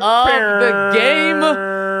the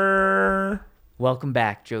game. Welcome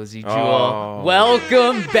back, Josie Jewell. Oh.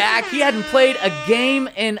 Welcome back. He hadn't played a game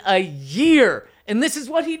in a year. And this is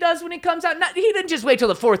what he does when he comes out. He didn't just wait till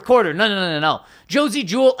the fourth quarter. No. Josie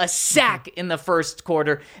Jewell, a sack in the first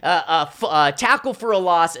quarter, tackle for a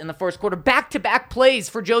loss in the first quarter, back-to-back plays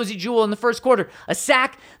for Josie Jewell in the first quarter, a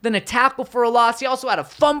sack, then a tackle for a loss. He also had a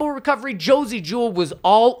fumble recovery. Josie Jewell was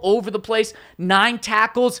all over the place, 9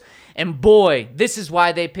 tackles. And boy, this is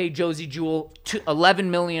why they paid Josie Jewell $11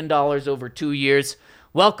 million over 2 years.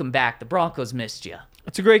 Welcome back. The Broncos missed you.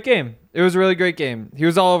 It's a great game. It was a really great game. He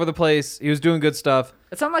was all over the place. He was doing good stuff.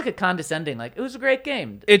 It sounded like a condescending, like, it was a great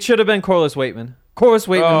game. It should have been Corliss Waitman. Corliss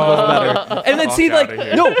Waitman was better. And then Fuck see, like, outta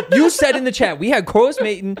here. no, you said in the chat, we had Corliss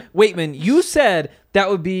Waitman. You said that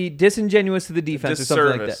would be disingenuous to the defense or something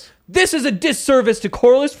like that. Disservice. This is a disservice to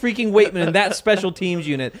Corliss freaking Waitman and that special teams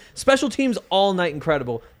unit. Special teams all night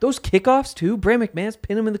incredible. Those kickoffs, too. Brad McMahon's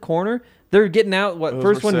pin him in the corner. They're getting out, Those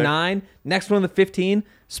first were one sick. 9, next one the 15.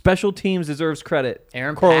 Special teams deserves credit.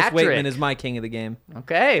 Aaron Corliss Patrick. Waitman is my king of the game.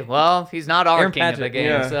 Okay, well, he's not our Aaron king of the Patrick, game,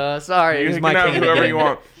 yeah. so sorry. You He's can my have king of the whoever game. you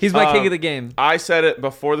want. He's my king of the game. I said it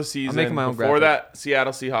before the season, making my own before graphic. that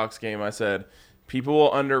Seattle Seahawks game. I said people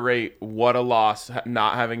will underrate what a loss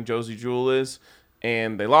not having Josie Jewell is,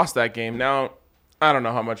 and they lost that game. Now, I don't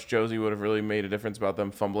know how much Josie would have really made a difference about them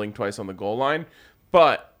fumbling twice on the goal line,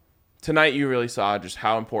 but tonight you really saw just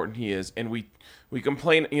how important he is, and we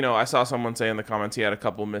complain. You know, I saw someone say in the comments he had a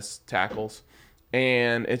couple missed tackles,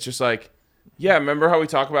 and it's just like, yeah, remember how we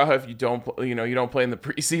talk about how if you don't play in the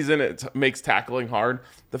preseason, it makes tackling hard.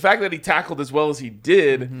 The fact that he tackled as well as he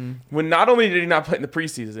did, when not only did he not play in the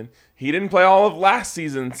preseason, he didn't play all of last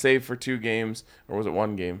season, save for 2 games, or was it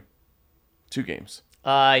 1 game? 2 games.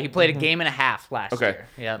 He played a game and a half last Okay.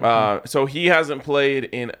 year. Yeah. So he hasn't played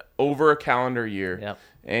in over a calendar year. Yep.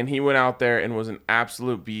 And he went out there and was an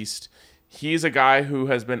absolute beast. He's a guy who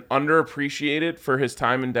has been underappreciated for his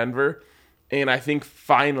time in Denver. And I think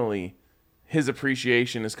finally his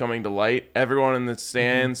appreciation is coming to light. Everyone in the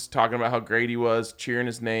stands talking about how great he was, cheering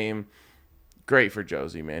his name. Great for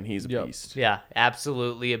Josie, man. He's a Yep. beast. Yeah,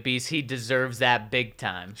 absolutely a beast. He deserves that big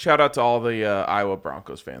time. Shout out to all the Iowa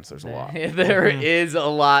Broncos fans. There's a lot. There is a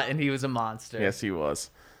lot, and he was a monster. Yes, he was.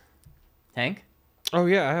 Hank? Oh,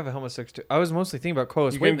 yeah, I have a helmet stick, too. I was mostly thinking about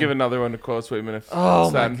Corliss You Waitman. can give another one to Close Waitman if Oh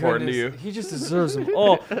it's that my important to you. goodness. He just deserves them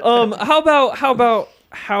all. How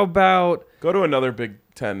about Go to another Big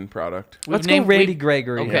Ten product. let's named- go Randy we-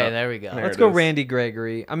 Gregory. Okay, Yeah. there we go. There Let's it go is. Randy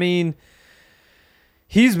Gregory. I mean,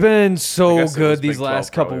 he's been I so guess it was good these Big 12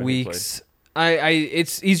 last couple probably when he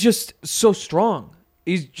weeks. He's just so strong.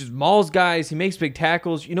 He's just mauls guys. He makes big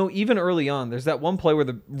tackles. You know, even early on, there's that one play where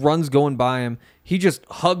the run's going by him. He just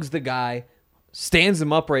hugs the guy, stands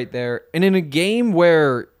him up right there. And in a game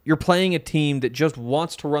where you're playing a team that just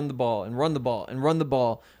wants to run the ball and run the ball and run the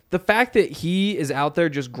ball, the fact that he is out there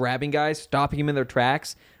just grabbing guys, stopping them in their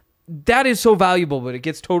tracks, that is so valuable, but it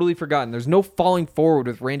gets totally forgotten. There's no falling forward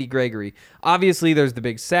with Randy Gregory. Obviously, there's the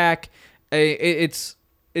big sack. It's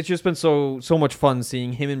just been so much fun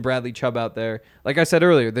seeing him and Bradley Chubb out there. Like I said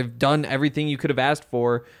earlier, they've done everything you could have asked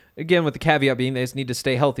for. Again, with the caveat being they just need to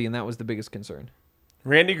stay healthy, and that was the biggest concern.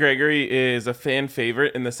 Randy Gregory is a fan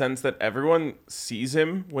favorite in the sense that everyone sees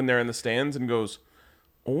him when they're in the stands and goes,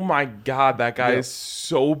 oh my God, that guy is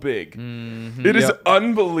so big. It is Yep.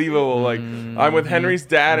 unbelievable. Like, I'm with Henry's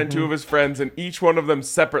dad and 2 of his friends, and each one of them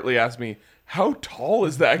separately asked me, how tall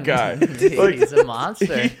is that guy? He's a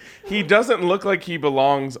monster. He doesn't look like he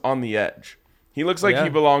belongs on the edge. He looks like Yeah. he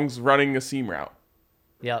belongs running a seam route.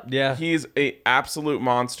 Yep. Yeah. He's a absolute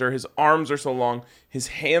monster. His arms are so long. His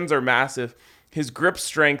hands are massive. His grip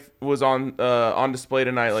strength was on display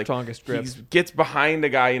tonight. Like Strongest grip. He gets behind a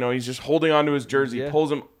guy. You know, he's just holding onto his jersey, Yeah.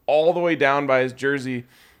 pulls him all the way down by his jersey.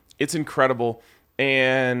 It's incredible,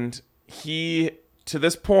 and he, to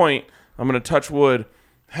this point, I'm going to touch wood,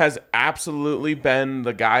 has absolutely been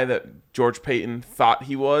the guy that George Payton thought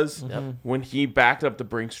he was when he backed up the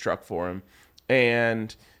Brinks truck for him.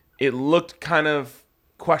 And it looked kind of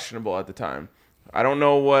questionable at the time. I don't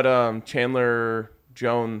know what Chandler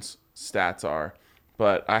Jones' stats are,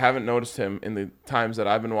 but I haven't noticed him in the times that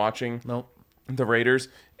I've been watching the Raiders.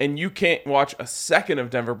 And you can't watch a second of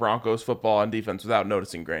Denver Broncos football on defense without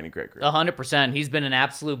noticing Randy Gregory. 100%. He's been an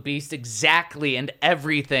absolute beast, exactly, and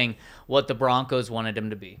everything what the Broncos wanted him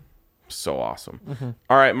to be. So awesome.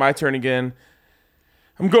 All right, my turn again.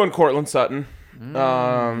 I'm going Cortland Sutton.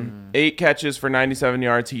 8 catches for 97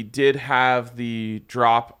 yards. He did have the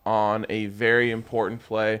drop on a very important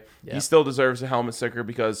play. He still deserves a helmet sticker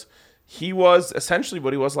because he was essentially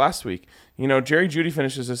what he was last week. You know, Jerry Jeudy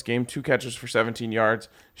finishes this game 2 catches for 17 yards.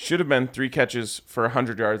 Should have been 3 catches for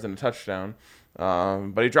 100 yards and a touchdown,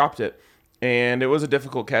 but he dropped it. And it was a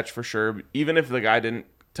difficult catch for sure. Even if the guy didn't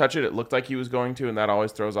touch it, it looked like he was going to, and that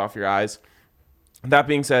always throws off your eyes. That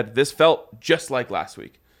being said, this felt just like last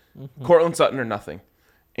week. Cortland Sutton or nothing.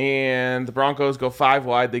 And the Broncos go 5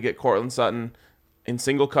 wide. They get Cortland Sutton in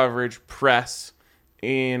single coverage, press,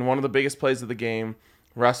 in one of the biggest plays of the game.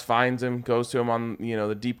 Russ finds him, goes to him on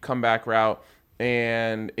the deep comeback route,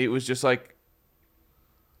 and it was just like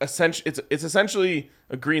it's essentially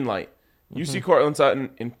a green light. You see Cortland Sutton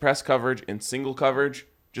in press coverage, in single coverage,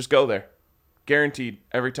 just go there. Guaranteed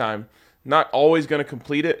every time. Not always going to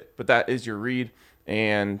complete it, but that is your read,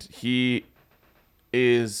 and he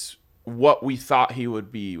is what we thought he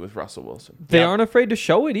would be with Russell Wilson. They aren't afraid to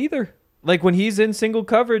show it either. Like when he's in single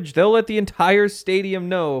coverage, they'll let the entire stadium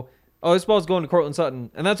know, oh, this ball's going to Cortland Sutton.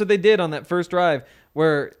 And that's what they did on that first drive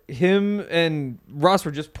where him and Russ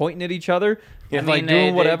were just pointing at each other and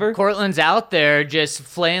doing whatever. Cortland's out there just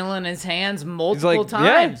flailing his hands multiple times.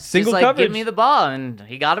 Yeah, single just coverage. Give me the ball. And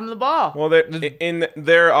he got him the ball. Well,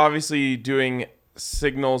 they're obviously doing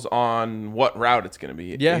signals on what route it's going to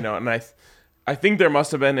be. Yeah. And I think there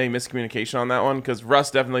must have been a miscommunication on that one because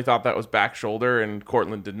Russ definitely thought that was back shoulder and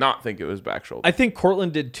Cortland did not think it was back shoulder. I think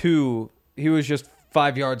Cortland did too. He was just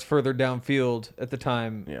 5 yards further downfield at the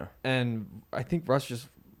time. Yeah. And I think Russ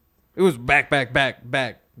it was back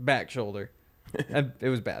shoulder. And it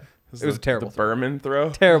was bad. It was a terrible The throw. Berman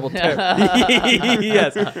throw? Terrible.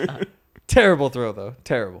 Yes. Terrible throw, though.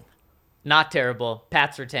 Terrible. Not terrible.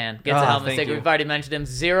 Pat Surtain gets a helmet thank sticker. you. We've already mentioned him.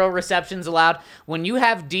 0 receptions allowed. When you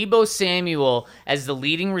have Deebo Samuel as the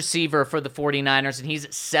leading receiver for the 49ers, and he's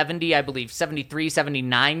at 70, I believe, 73,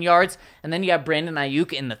 79 yards, and then you have Brandon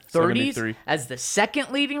Ayuk in the 30s 73. as the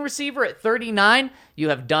second leading receiver at 39, you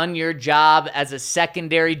have done your job as a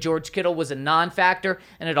secondary. George Kittle was a non-factor,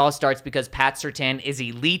 and it all starts because Pat Surtain is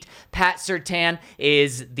elite. Pat Surtain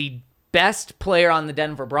is the best player on the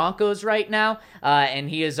Denver Broncos right now, and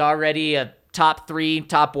he is already a top 3,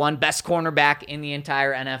 top 1 best cornerback in the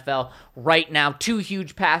entire NFL right now. 2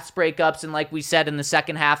 huge pass breakups, and like we said in the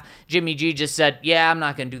second half, Jimmy G just said, yeah, I'm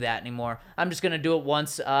not going to do that anymore. I'm just going to do it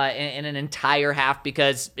once in an entire half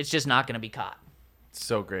because it's just not going to be caught.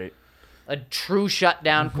 So great. A true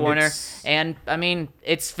shutdown corner, and I mean,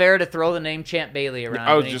 it's fair to throw the name Champ Bailey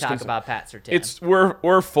around when you talk about Pat Surtain.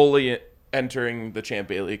 We're fully entering the Champ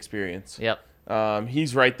Bailey experience. Yep.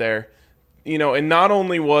 He's right there. And not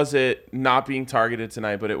only was it not being targeted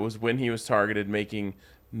tonight, but it was when he was targeted making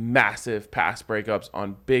massive pass breakups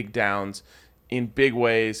on big downs in big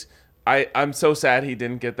ways. I'm so sad he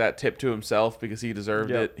didn't get that tip to himself because he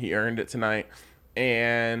deserved it. He earned it tonight.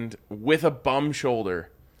 And with a bum shoulder,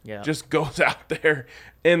 just goes out there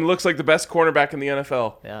and looks like the best cornerback in the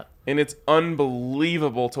NFL. Yeah. And it's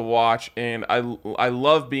unbelievable to watch. And I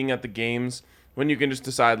love being at the games when you can just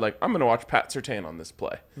decide, like, I'm going to watch Pat Surtain on this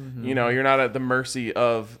play. Mm-hmm. You're not at the mercy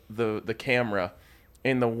of the camera.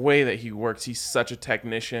 And the way that he works, he's such a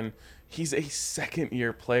technician. He's a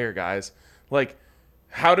second-year player, guys. Like,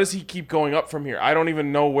 how does he keep going up from here? I don't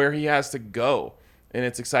even know where he has to go. And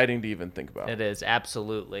it's exciting to even think about. It is,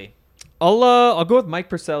 absolutely. I'll go with Mike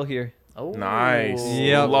Purcell here. Oh, Nice.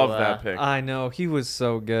 Yep. Love that pick. I know. He was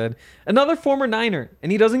so good. Another former Niner.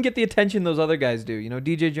 And he doesn't get the attention those other guys do.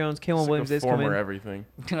 DJ Jones, Kalen Williams, they come former in. everything.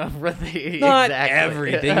 Not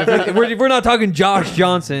everything. We're not talking Josh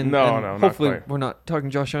Johnson. No, and not hopefully quite. we're not talking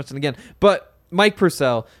Josh Johnson again. But Mike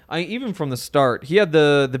Purcell, even from the start, he had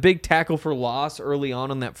the big tackle for loss early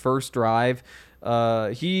on that first drive.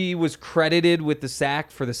 He was credited with the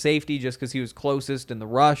sack for the safety just because he was closest in the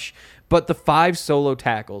rush. But the 5 solo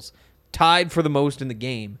tackles, tied for the most in the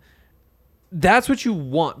game. That's what you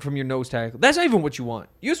want from your nose tackle. That's not even what you want.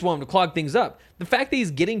 You just want him to clog things up. The fact that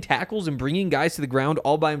he's getting tackles and bringing guys to the ground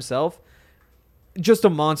all by himself, just a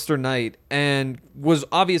monster night and was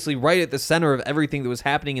obviously right at the center of everything that was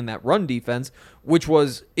happening in that run defense, which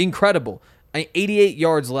was incredible. 88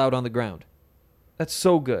 yards allowed on the ground. That's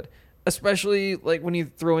so good. Especially like when you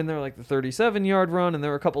throw in there like the 37-yard run, and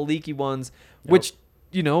there were a couple leaky ones, which,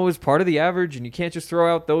 is part of the average, and you can't just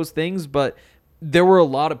throw out those things. But there were a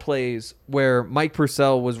lot of plays where Mike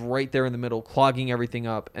Purcell was right there in the middle, clogging everything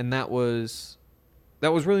up, and that was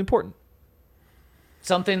really important.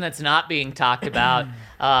 Something that's not being talked about,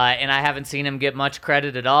 and I haven't seen him get much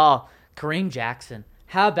credit at all, Kareem Jackson.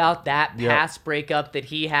 How about that pass breakup that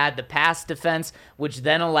he had, the pass defense, which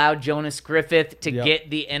then allowed Jonas Griffith to get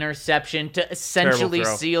the interception to essentially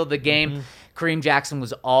seal the game. Kareem Jackson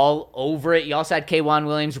was all over it. You also had K'Wan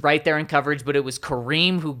Williams right there in coverage, but it was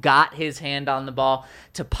Kareem who got his hand on the ball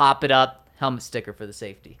to pop it up. Helmet sticker for the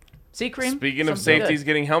safety. See, Kareem? Speaking of safeties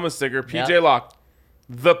getting helmet sticker, PJ Locke,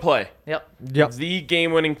 the play. Yep. The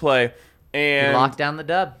game-winning play. And He locked down the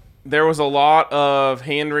dub. there was a lot of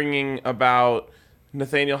hand-wringing about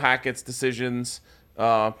Nathaniel Hackett's decisions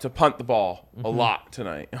to punt the ball a lot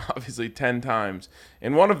tonight, obviously 10 times.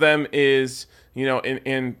 And one of them is,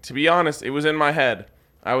 and to be honest, it was in my head.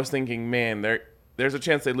 I was thinking, man, there's a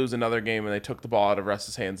chance they lose another game, and they took the ball out of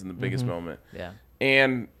Russ's hands in the biggest moment. Yeah.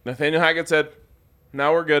 And Nathaniel Hackett said,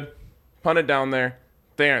 now we're good. Punt it down there.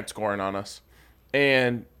 They aren't scoring on us.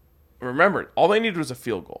 And remember, all they needed was a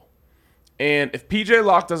field goal. And if PJ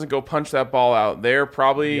Locke doesn't go punch that ball out, they're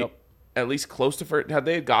probably at least close to first. Had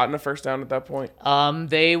they gotten a first down at that point?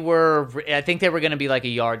 They were. I think they were going to be like a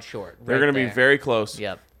yard short. They're going to be very close.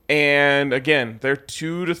 Yep. And again, they're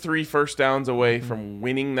 2 to 3 first downs away from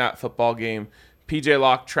winning that football game. PJ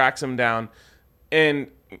Locke tracks him down.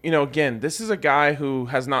 And, again, this is a guy who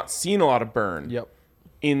has not seen a lot of burn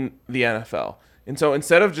in the NFL. And so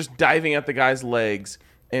instead of just diving at the guy's legs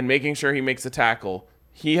and making sure he makes a tackle,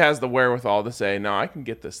 he has the wherewithal to say, no, I can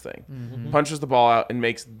get this thing. Punches the ball out and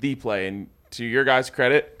makes the play. And to your guys'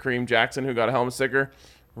 credit, Kareem Jackson, who got a helmet sticker,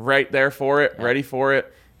 right there for it, ready for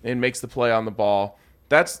it, and makes the play on the ball.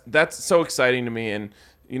 That's so exciting to me. And,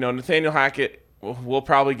 Nathaniel Hackett, we'll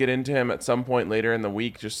probably get into him at some point later in the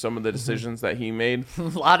week, just some of the decisions that he made. A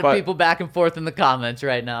lot of people back and forth in the comments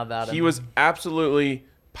right now about him. He was absolutely,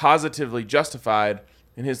 positively justified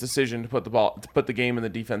in his decision to put the game in the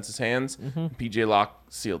defense's hands. PJ Locke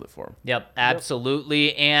sealed it for him. Yep,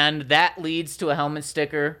 absolutely. And that leads to a helmet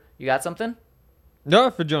sticker. You got something?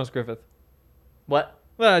 No, for Jonas Griffith. What?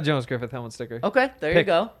 Jonas Griffith helmet sticker. Okay, there you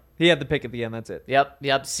go. He had the pick at the end. That's it.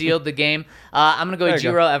 Yep. Sealed the game. I'm going to go with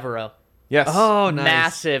Giro Evero. Yes. Oh, nice.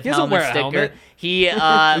 Massive He doesn't helmet wear a sticker. helmet. He You're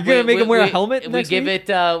gonna make him wear a helmet We next give week?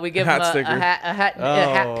 it. We give him Hat a sticker.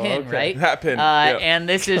 hat pin, okay. right? Hat pin, yeah. And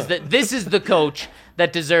this is the coach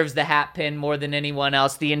that deserves the hat pin more than anyone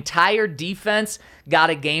else. The entire defense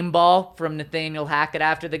got a game ball from Nathaniel Hackett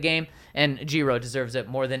after the game, and Giro deserves it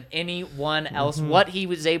more than anyone else. What he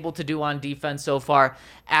was able to do on defense so far,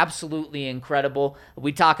 absolutely incredible.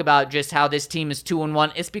 We talk about just how this team is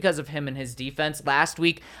 2-1. It's because of him and his defense. Last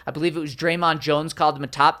week, I believe it was Draymond Jones called him a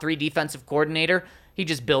top 3 defensive coordinator. He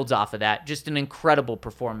just builds off of that. Just an incredible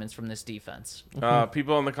performance from this defense.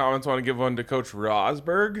 People in the comments want to give one to Coach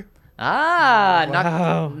Rosberg.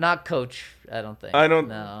 Not coach, I don't think. I don't.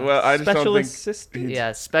 No. Well, I just Special don't think. assistant.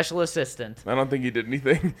 Yeah, special assistant. I don't think he did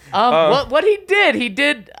anything. What he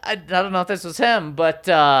did, I don't know if this was him, but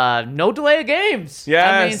no delay of games. Yes.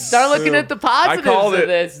 I mean, start looking at the positives I called of it.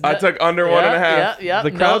 this. I took under 1.5. Yeah. The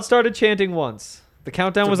crowd started chanting once. The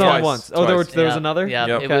countdown was on once. Oh, there was another? Yeah,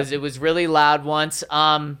 Yep. it was really loud once.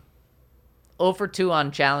 0 for 2 on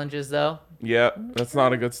challenges, though. Yeah, that's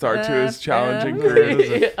not a good start to his challenging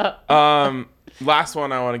career. Last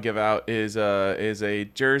one I want to give out is a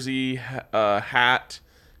jersey, hat,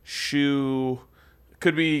 shoe,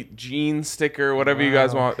 could be jean sticker, whatever you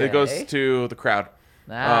guys want. Okay. It goes to the crowd.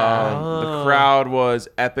 Ah. The crowd was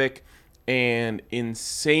epic and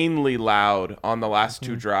insanely loud on the last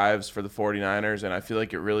 2 drives for the 49ers, and I feel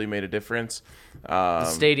like it really made a difference. The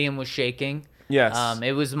stadium was shaking. Yes.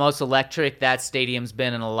 It was the most electric that stadium's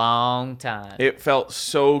been in a long time. It felt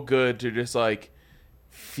so good to just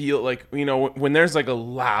feel when there's a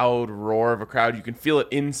loud roar of a crowd, you can feel it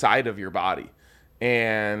inside of your body.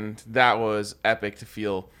 And that was epic to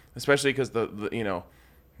feel, especially because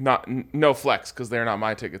no flex, because they're not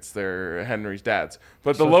my tickets, they're Henry's dad's.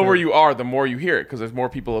 But the lower you are, the more you hear it, because there's more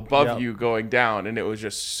people above you going down, and it was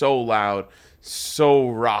just so loud, so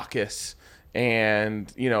raucous.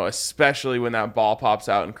 And, especially when that ball pops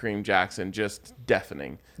out and Kareem Jackson, just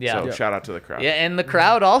deafening. Yeah. So Yeah. shout out to the crowd. Yeah, and the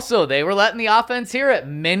crowd also, they were letting the offense hear it.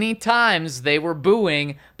 Many times they were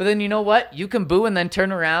booing, but then you know what? You can boo and then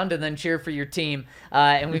turn around and then cheer for your team.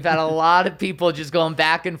 And we've had a lot of people just going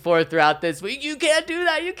back and forth throughout this week. You can't do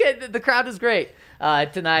that. You can't. The crowd is great.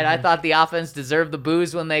 Tonight, I thought the offense deserved the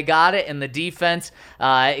boos when they got it, and the defense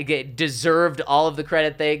deserved all of the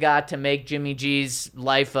credit they got to make Jimmy G's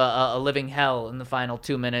life a living hell in the final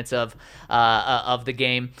 2 minutes of the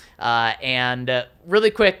game. And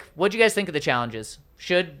really quick, what do you guys think of the challenges?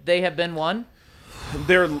 Should they have been won?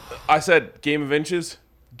 I said game of inches,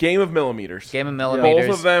 game of millimeters. Game of millimeters.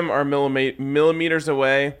 Both of them are millimeters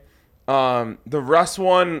away. The Russ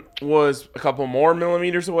one was a couple more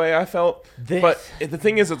millimeters away, I felt. But the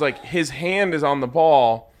thing is, it's like his hand is on the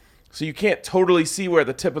ball, so you can't totally see where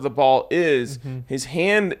the tip of the ball is. Mm-hmm. His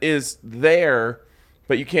hand is there,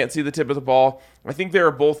 but you can't see the tip of the ball. I think they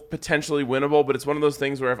are both potentially winnable, but it's one of those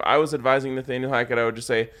things where if I was advising Nathaniel Hackett, I would just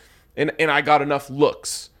say, and I got enough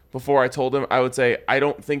looks before I told him, I would say, I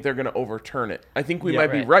don't think they're going to overturn it. I think we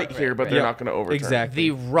might be right here, but they're not going to overturn exactly. it.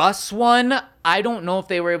 The Russ one, I don't know if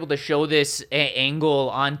they were able to show this angle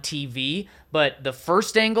on TV, but the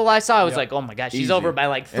first angle I saw, I was like, oh my gosh, she's over by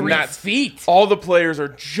like 3 feet. All the players are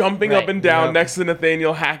jumping up and down next to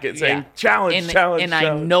Nathaniel Hackett saying, challenge. And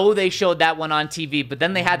I know they showed that one on TV, but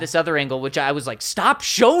then they had this other angle, which I was like, stop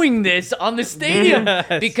showing this on the stadium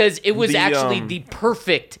because it was actually the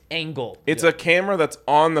perfect angle. It's a camera that's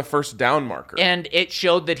on the first down marker. And it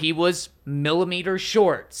showed that he was millimeters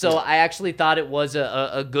short. So I actually thought it was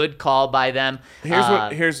a good call by them. Here's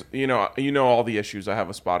all the issues I have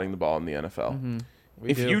with spotting the ball in the NFL. Mm-hmm.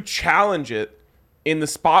 If you challenge it and the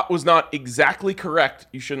spot was not exactly correct,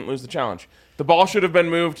 you shouldn't lose the challenge. The ball should have been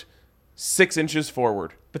moved 6 inches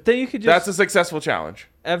forward. But then you could just... That's a successful challenge.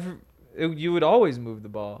 You would always move the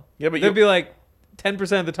ball. Yeah, but they'd be like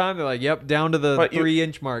 10% of the time. They're like, "Yep, down to the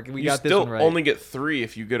 3-inch mark. We got this one right." You still only get 3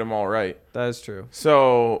 if you get them all right. That is true.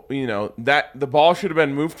 So that the ball should have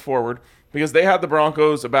been moved forward because they had the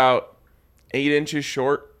Broncos about 8 inches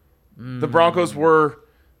short. The Broncos were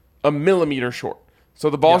a millimeter short. So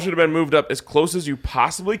the ball should have been moved up as close as you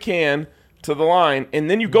possibly can to the line, and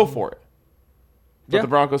then you go for it. But the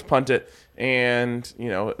Broncos punt it, and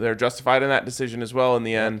they're justified in that decision as well in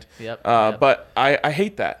the end. Yep. But I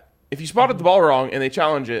hate that. If you spotted the ball wrong and they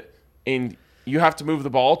challenge it, and you have to move the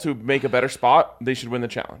ball to make a better spot, they should win the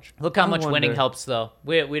challenge. Look how much winning helps, though.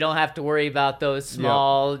 We don't have to worry about those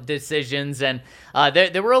small decisions. And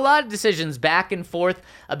there were a lot of decisions back and forth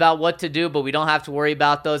about what to do, but we don't have to worry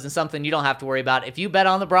about those. And something you don't have to worry about. If you bet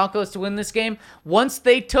on the Broncos to win this game, once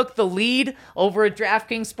they took the lead over at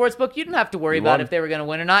DraftKings Sportsbook, you didn't have to worry about if they were going to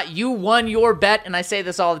win or not. You won your bet, and I say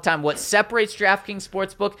this all the time. What separates DraftKings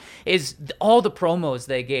Sportsbook is all the promos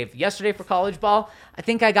they gave. Yesterday for college ball, I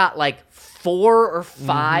think I got like 4 or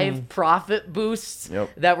 5 profit boosts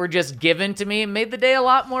that were just given to me and made the day a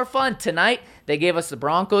lot more fun. Tonight, they gave us the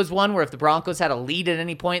Broncos one where if the Broncos had a lead at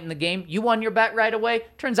any point in the game, you won your bet right away.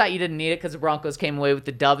 Turns out you didn't need it because the Broncos came away with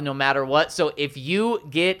the dub no matter what. So if you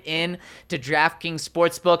get in to DraftKings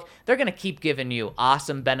Sportsbook, they're going to keep giving you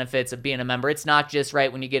awesome benefits of being a member. It's not just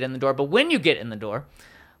right when you get in the door, but when you get in the door,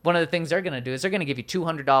 one of the things they're going to do is they're going to give you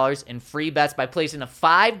 $200 in free bets by placing a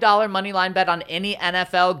 $5 money line bet on any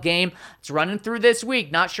NFL game. It's running through this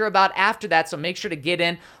week. Not sure about after that, so make sure to get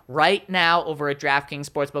in right now over at DraftKings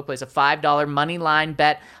Sportsbook. Place a $5 money line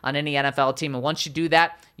bet on any NFL team, and once you do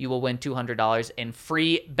that, you will win $200 in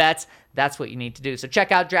free bets. That's what you need to do. So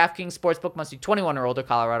check out DraftKings Sportsbook. Must be 21 or older.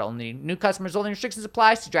 Colorado only. New customers only. Restrictions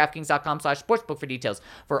apply. See DraftKings.com/sportsbook for details.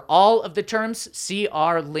 For all of the terms, see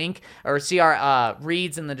our link or see our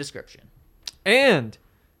reads in the description. And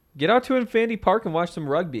get out to Infinity Park and watch some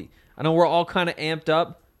rugby. I know we're all kind of amped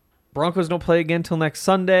up. Broncos don't play again until next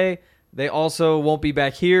Sunday. They also won't be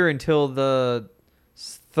back here until the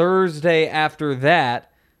Thursday after that.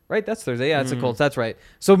 Right, that's Thursday. Yeah, it's the Colts. That's right.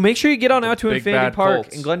 So make sure you get on out to Infinity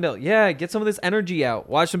Park in Glendale. Yeah, get some of this energy out.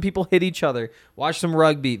 Watch some people hit each other. Watch some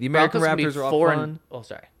rugby. The American Raptors are all fun.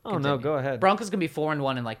 Sorry. Oh, no, go ahead. Broncos going to be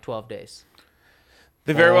 4-1 in like 12 days.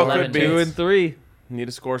 They very well could be. 2-3. Need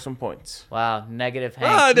to score some points. Wow, negative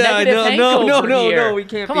Hank. No, we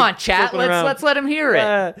can't. Come on, chat. Let's let him hear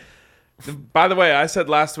it. By the way, I said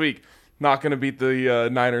last week not going to beat the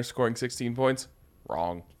Niners scoring 16 points.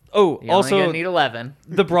 Wrong. Oh, You're only also, gonna need 11.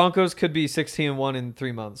 the Broncos could be 16-1 in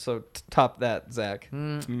 3 months. So top that, Zach.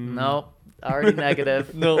 Nope. Already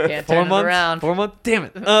negative. No, Can't 4 turn it months. around. 4 months. Damn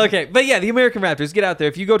it. Okay, but yeah, the American Raptors. Get out there.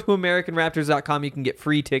 If you go to AmericanRaptors.com, you can get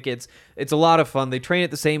free tickets. It's a lot of fun. They train at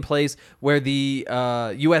the same place where the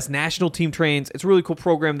U.S. national team trains. It's a really cool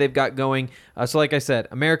program they've got going. So, like I said,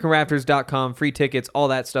 AmericanRaptors.com, free tickets, all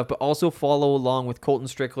that stuff. But also follow along with Colton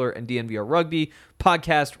Strickler and DNVR Rugby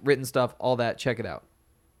podcast, written stuff, all that. Check it out.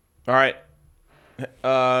 All right.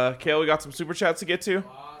 Kale, we got some super chats to get to.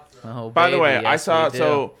 Oh, By the way, baby, I yes, saw we do.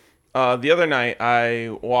 so the other night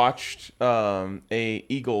I watched a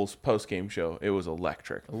Eagles post game show. It was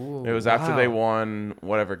electric. It was after wow. they won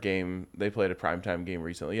whatever game they played, a primetime game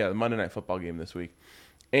recently. Yeah, the Monday Night Football game this week.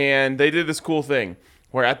 And they did this cool thing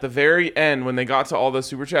where at the very end, when they got to all the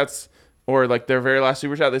super chats, or like their very last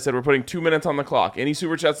super chat, they said, we're putting 2 minutes on the clock. Any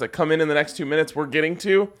super chats that come in the next 2 minutes, we're getting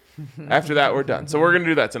to. After that, we're done. So we're going to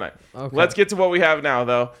do that tonight. Okay. Let's get to what we have now,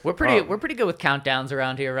 though. We're pretty good with countdowns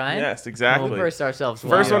around here, Ryan. Yes, exactly. We'll burst ourselves.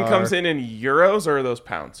 First well. one comes in euros, or are those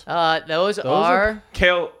pounds? Those are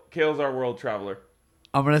Kale's our world traveler.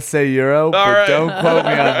 I'm going to say Euro, but right. don't quote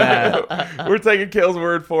me on that. We're taking Kale's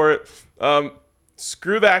word for it.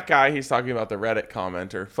 Screw that guy. He's talking about the Reddit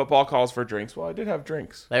commenter. Football calls for drinks. Well, I did have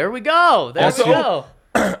drinks. There we go. There Also- we go.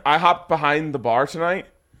 I hopped behind the bar tonight.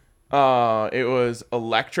 It was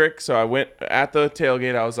electric. So I went at the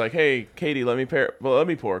tailgate. I was like, "Hey, Katie, let me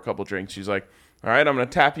pour a couple drinks." She's like, "All right, I'm gonna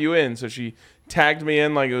tap you in." So she tagged me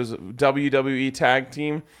in like it was a WWE tag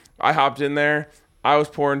team. I hopped in there. I was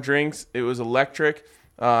pouring drinks. It was electric.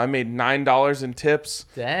 I made $9 in tips.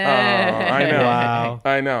 Dang. I know. Wow.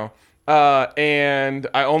 I know. And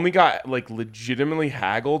I only got like legitimately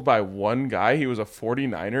haggled by one guy. He was a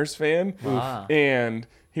 49ers fan. Wow. And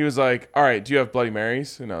he was like, "All right, do you have Bloody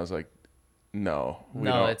Marys?" And I was like, "No, we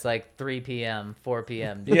No, don't." it's like 3 p.m., 4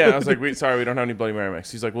 p.m. Dude. Yeah, I was like, "Sorry, we don't have any Bloody Mary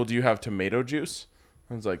mix." He's like, "Well, do you have tomato juice?"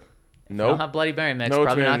 I was like, Don't "Nope." have Bloody Mary mix. No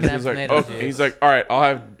Probably not tomato gonna juice. have He's like, tomato "Okay." juice. He's like, "All right,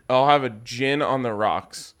 I'll have a gin on the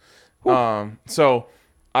rocks." So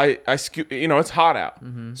I scoop. You know, it's hot out,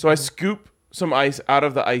 so I scoop some ice out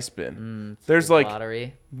of the ice bin. There's like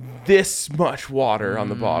lottery. this much water on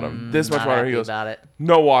the bottom. This much Not water. He happy goes, about it.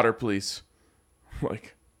 "No water, please." I'm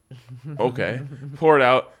like, okay. Pour it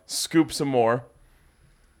out. Scoop some more.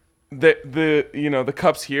 The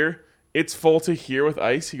cups here, it's full to here with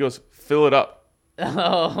ice. He goes, "Fill it up."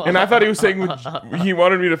 Oh. And I thought he was saying he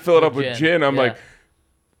wanted me to fill it up with Gin, gin. I'm yeah. like,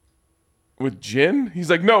 with gin? He's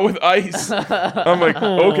like, "No, with ice." I'm like,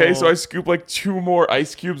 okay. So I scoop like 2 more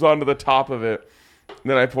ice cubes onto the top of it.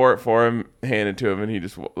 Then I pour it for him, hand it to him, and he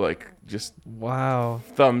just Wow.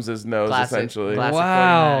 thumbs his nose Classic essentially. Wow.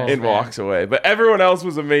 Wow. And walks away. But everyone else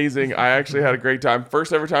was amazing. I actually had a great time.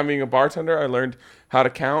 First ever time being a bartender, I learned how to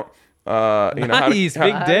count. Nice,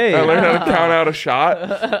 big day. I learned how to count out a shot.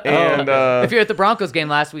 And If you're at the Broncos game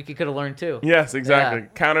last week, you could have learned too. yes, exactly. Yeah.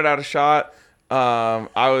 Counted out a shot. I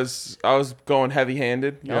was going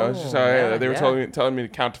heavy-handed. You know, it's just how yeah, they were yeah. telling me to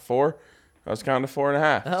count to 4. I was counting to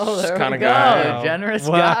 4.5. Oh, Just there kinda we go. guy. Generous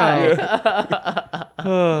Wow.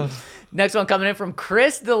 guy. Next one coming in from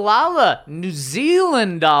Chris Delala. New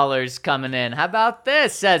Zealand dollars coming in. How about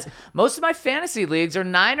this? Says, most of my fantasy leagues are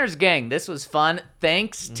Niners gang. This was fun.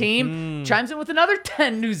 Thanks, team. Chimes in with another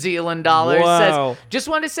 10 New Zealand dollars. Wow. Says, just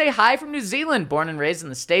wanted to say hi from New Zealand. Born and raised in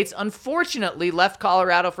the States. Unfortunately, left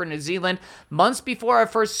Colorado for New Zealand months before our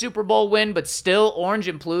first Super Bowl win, but still orange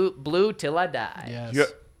and blue till I die.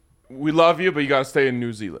 Yes. We love you, but you got to stay in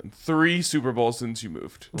New Zealand. 3 Super Bowls since you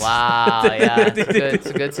moved. Wow, yeah, it's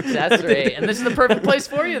a good success rate, and this is the perfect place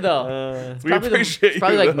for you, though. We appreciate It's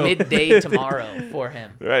probably you, like though. midday tomorrow for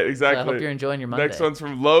him. Right, exactly. So I hope you're enjoying your Monday. Next one's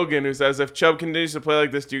from Logan, who says, "If Chubb continues to play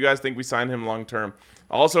like this, do you guys think we sign him long term?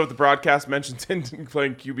 Also, if the broadcast mentions him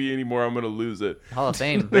playing QB anymore, I'm going to lose it." Hall of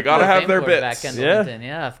Fame. They gotta Hall of have their Fame quarterback, bits. Kendall Yeah. Hinton.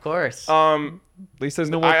 Yeah, of course. At least there's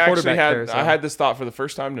no more I actually quarterback there. So. I had this thought for the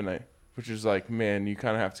first time tonight, which is like, man, you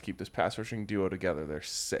kind of have to keep this pass rushing duo together. They're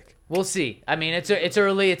sick. We'll see. I mean, it's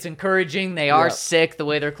early. It's encouraging. They are Yeah. sick the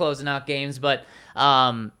way they're closing out games, but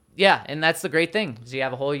yeah, and that's the great thing. Is you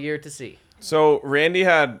have a whole year to see. So Randy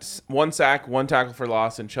had 1 sack, 1 tackle for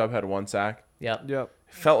loss, and Chubb had 1 sack. Yep. Yep.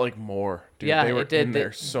 It felt like more, dude. Yeah, they were it did. in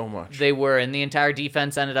there so much. They were, and the entire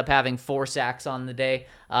defense ended up having 4 sacks on the day.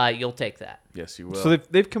 You'll take that. Yes, you will. So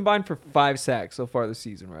they've combined for 5 sacks so far this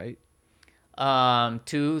season, right?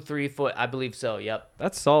 2, 3, 4. I believe so. Yep.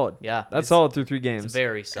 That's solid. Yeah, That's it's- solid through 3 games. It's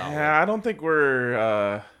very solid. Yeah, I don't think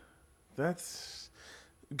we're. That's.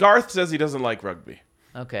 Garth says he doesn't like rugby.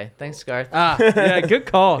 Okay, thanks, Garth. Yeah, good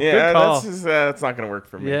call. Yeah, good call. that's not going to work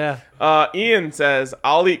for me. Yeah. Ian says,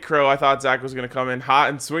 I'll eat crow. I thought Zach was going to come in hot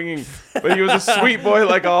and swinging, but he was a sweet boy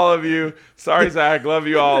like all of you. Sorry, Zach. Love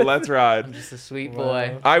you all. Let's ride. Just a sweet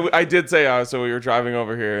boy. I did say, so we were driving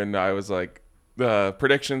over here, and I was like,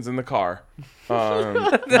 predictions in the car.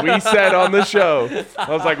 We said on the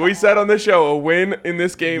show, a win in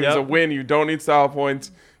this game is a win. You don't need style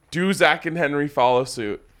points. Do Zach and Henry follow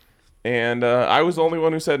suit? And I was the only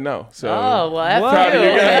one who said no. So Oh, well, proud of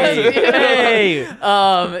you guys. Hey.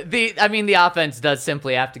 The offense does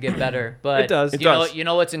simply have to get better. But It does. It does. You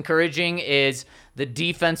know what's encouraging is the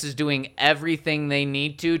defense is doing everything they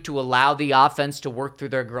need to allow the offense to work through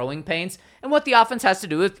their growing pains. And what the offense has to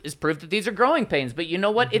do is prove that these are growing pains. But you know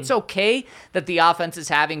what? It's okay that the offense is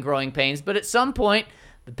having growing pains. But at some point,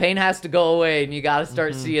 the pain has to go away, and you got to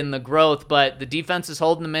start seeing the growth. But the defense is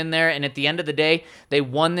holding them in there, and at the end of the day, they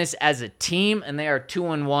won this as a team, and they are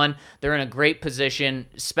 2-1. They're in a great position,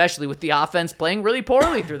 especially with the offense playing really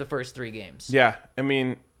poorly through the first 3 games. Yeah, I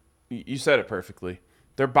mean, you said it perfectly.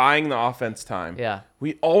 They're buying the offense time. Yeah.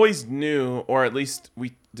 We always knew, or at least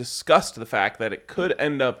we discussed the fact that it could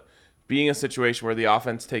end up being a situation where the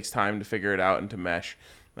offense takes time to figure it out and to mesh.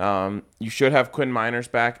 You should have Quinn Miners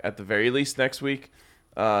back at the very least next week.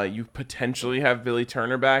 You potentially have Billy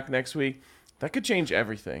Turner back next week. That could change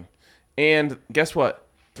everything. And guess what?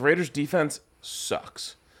 The Raiders' defense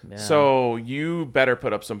sucks. Yeah. So you better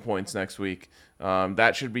put up some points next week.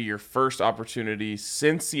 That should be your first opportunity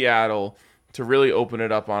since Seattle to really open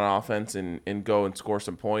it up on offense and go and score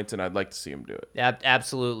some points, and I'd like to see them do it.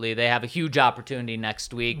 Absolutely. They have a huge opportunity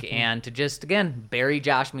next week, and to just, again, bury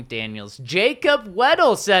Josh McDaniels. Jacob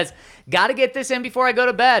Weddle says, got to get this in before I go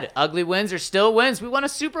to bed. Ugly wins are still wins. We won a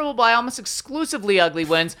Super Bowl by almost exclusively ugly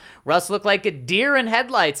wins. Russ looked like a deer in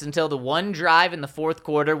headlights until the one drive in the fourth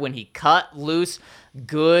quarter when he cut loose.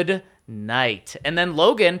 Good night. And then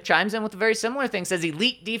Logan chimes in with a very similar thing, says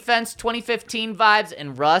elite defense 2015 vibes,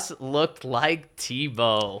 and Russ looked like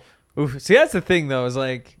Tebow. Oof. See, that's the thing, though, is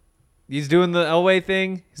like he's doing the Elway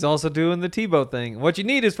thing. He's also doing the Tebow thing. What you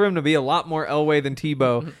need is for him to be a lot more Elway than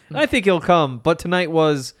Tebow. And I think he'll come, but tonight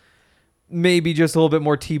was maybe just a little bit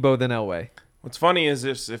more Tebow than Elway. What's funny is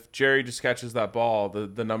if Jerry just catches that ball,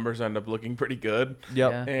 the numbers end up looking pretty good.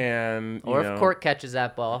 Yep. Yeah. And Or if Court catches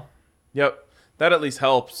that ball. Yep. That at least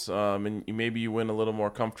helps, and maybe you win a little more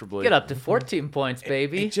comfortably. Get up to 14 points,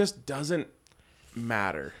 baby. It just doesn't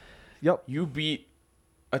matter. Yep. You beat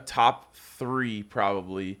a top 3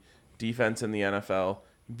 probably defense in the NFL.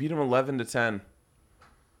 You beat them 11-10.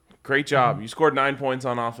 Great job. You scored 9 points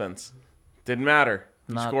on offense. Didn't matter.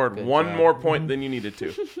 You Not scored good one job. more point than you needed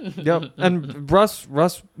to. Yep. And Russ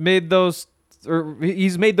made those, or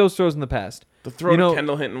he's made those throws in the past. The throw to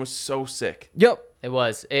Kendall Hinton was so sick. Yep. It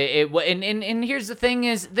was. And here's the thing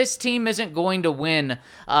is, this team isn't going to win.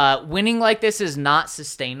 Winning like this is not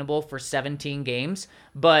sustainable for 17 games,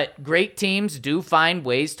 but great teams do find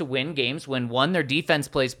ways to win games when, one, their defense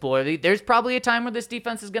plays poorly. There's probably a time where this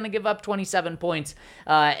defense is going to give up 27 points,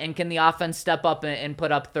 and can the offense step up and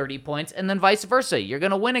put up 30 points, and then vice versa. You're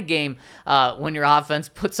going to win a game when your offense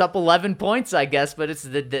puts up 11 points, I guess, but it's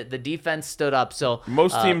the defense stood up. So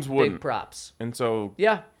Most teams wouldn't. Big props. And so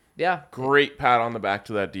Yeah. great pat on the back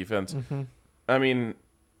to that defense. I mean,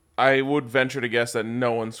 I would venture to guess that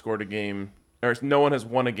no one scored a game, or no one has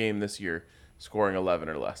won a game this year scoring 11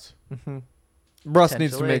 or less. Russ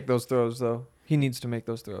needs to Potentially. make those throws, though. He needs to make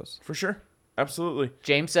those throws. For sure. Absolutely.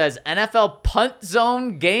 James says, NFL punt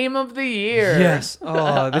zone game of the year. Yes.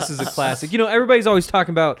 Oh, this is a classic. You know, everybody's always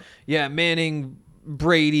talking about, Manning,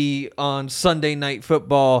 Brady on Sunday Night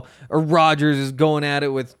Football, or Rodgers is going at it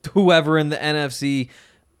with whoever in the NFC.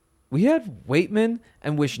 We had Waitman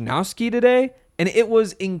and Wisnowski today, and it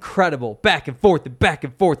was incredible. Back and forth and back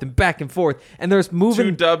and forth and back and forth. And there's moving.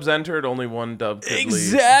 2 dubs entered, only 1 dub could leave.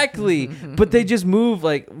 Exactly. But they just move,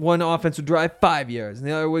 like, one offense would drive 5 yards, and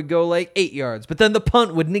the other would go, 8 yards. But then the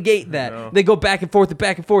punt would negate that. They go back and forth and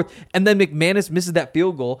back and forth. And then McManus misses that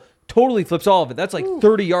field goal, totally flips all of it. That's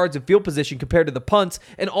 30 yards of field position compared to the punts,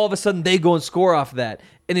 and all of a sudden they go and score off of that.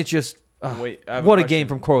 And it's just, Wait, I have what a question. game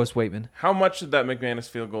from Corliss Waitman. How much did that McManus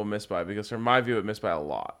field goal miss by? Because from my view, it missed by a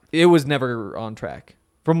lot. It was never on track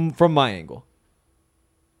from my angle.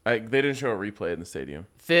 They didn't show a replay in the stadium.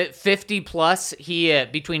 50 plus. He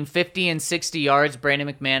between 50 and 60 yards. Brandon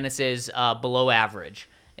McManus is below average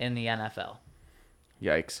in the NFL.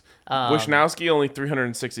 Yikes. Wisnowski only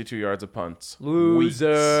 362 yards of punts.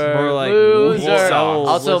 Loser. More like Loser. Wisnowski.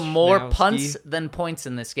 Also, more Wisnowski. punts than points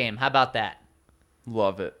in this game. How about that?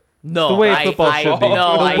 Love it. No, the way football should be.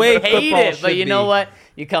 No, The I way hate football it. But should you know be. what?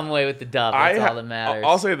 You come away with the dub. That's all that matters.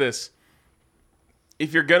 I'll say this.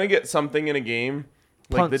 if you're gonna get something in a game,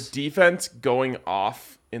 like Punts. the defense going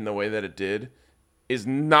off in the way that it did is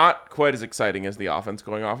not quite as exciting as the offense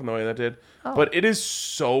going off in the way that it did. But it is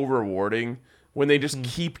so rewarding when they just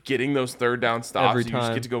keep getting those third down stops. Every You just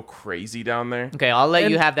time. get to go crazy down there. Okay, I'll let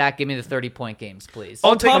And- you have that. Give me the 30-point games, please.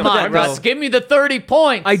 On top Come of on, that, Russ. though- Give me the 30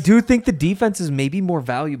 points. I do think the defense is maybe more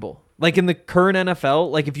valuable. Like in the current NFL,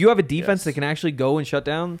 like if you have a defense Yes. that can actually go and shut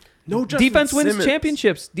down, No Justin defense wins Simmons.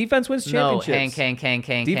 championships. Defense wins No, championships.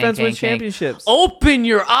 Hank. Defense wins Hank. championships. Open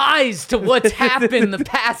your eyes to what's happened the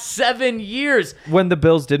past 7 years. When the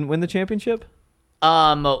Bills didn't win the championship,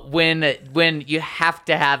 When you have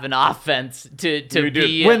to have an offense to You do.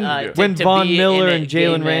 be When- to when to Von be Miller in a and Jalen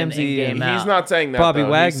game in Ramsey and game and He's out. not saying that. Bobby though.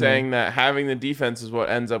 Wagner. He's saying that having the defense is what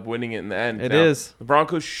ends up winning it in the end. It Now, is. The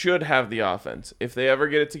Broncos should have the offense. If they ever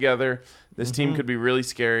get it together, this team could be really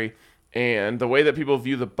scary. And the way that people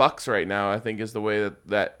view the Bucks right now, I think, is the way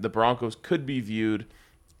that the Broncos could be viewed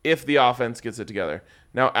if the offense gets it together.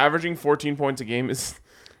 Now, averaging 14 points a game is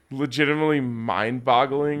legitimately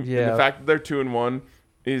mind-boggling. And Yeah. the fact that they're 2-1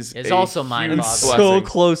 is It's a also huge mind-boggling. so blessing.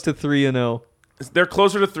 close to 3-0. They're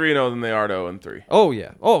closer to 3-0 than they are to 0-3 Oh yeah.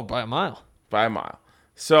 Oh, by a mile. by a mile.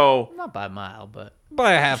 So Not by a mile, but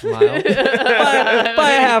By a half mile.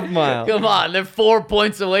 by a half mile. come on, they're 4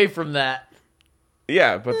 points away from that.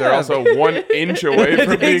 yeah, but they're Yeah. also 1 inch away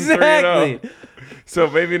from being 3-0. Exactly. So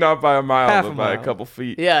maybe not by a mile, Half but a by a mile. couple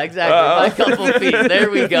feet. Yeah, exactly. By a couple of feet. There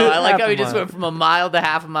we go. I like Half how we a just mile. went from a mile to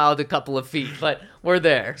half a mile to a couple of feet, but we're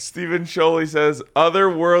there. Stephen Sholey says,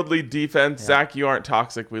 otherworldly defense. Zach, you aren't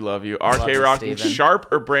toxic. We love you. Love RK you, Rocking Steven. Sharp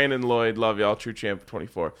or Brandon Lloyd. Love y'all. True Champ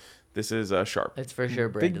 24. This is Sharp. It's for sure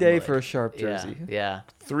Brandon Big day Lloyd. for a Sharp Yeah, jersey. yeah.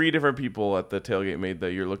 3 different people at the tailgate made the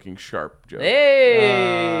 "You're looking sharp" joke.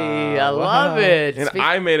 Hey, I love wow. it. And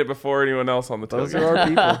I made it before anyone else on the Those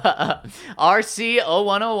tailgate. are our people.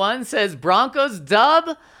 RC0101 says Broncos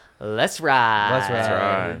dub. Let's ride. Let's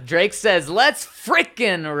ride. right. Drake says let's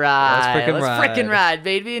frickin' ride. Let's frickin' ride.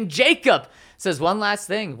 baby. And Jacob says one last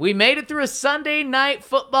thing. We made it through a Sunday night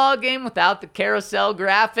football game without the carousel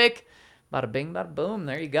graphic. Bada bing, bada boom.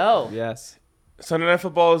 There you go. Yes. Sunday Night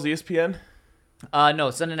Football is ESPN? No,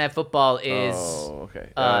 Sunday night football is Oh, okay.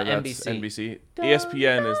 uh, That's NBC. NBC.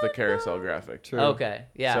 ESPN is the carousel graphic. True. okay.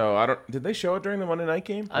 Yeah. So I don't. Did they show it during the Monday night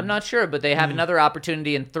game? I'm not sure, but they have another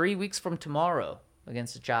opportunity in 3 weeks from tomorrow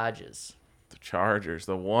against the Chargers. The Chargers,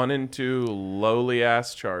 the 1-2 lowly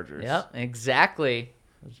ass Chargers. Yep, exactly.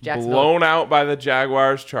 Those Blown out by the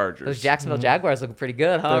Jaguars Chargers. Those Jacksonville Jaguars looking pretty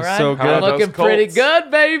good, huh? They're Ryan? so How about Looking those pretty Colts?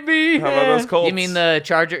 good, baby. How about those Colts? You mean the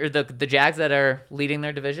Charger or the Jags that are leading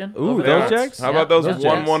their division? Ooh, over those there? Jags? How about those those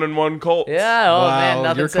 1-1-1 Colts? Yeah. Oh Wow, man,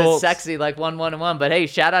 nothing your says Colts. sexy like 1-1-1. But hey,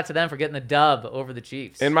 shout out to them for getting the dub over the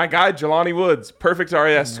Chiefs. And my guy Jelani Woods, perfect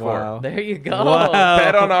RAS score. Wow. there you go. Wow.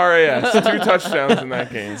 Bet on RAS, 2 touchdowns in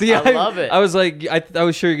that game. See, I love it. I was like, I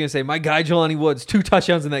was sure you're gonna say my guy Jelani Woods, 2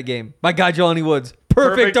 touchdowns in that game. My guy Jelani Woods,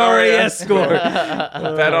 perfect RAS score.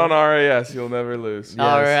 Bet on RAS, you'll never lose.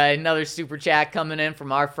 All right, another super chat coming in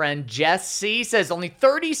from our friend Jess C. Says only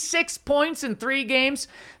 36 points in 3 games.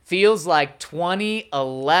 Feels like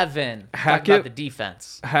 2011. Talking Hackett- about the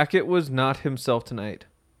defense. Hackett was not himself tonight.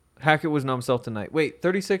 Hackett was not himself tonight. Wait,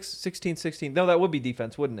 36, 16, 16. No, that would be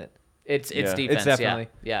defense, wouldn't it? It's Yeah. defense. It's definitely.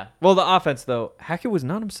 Yeah. Well, the offense though, Hackett was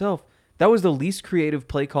not himself. That was the least creative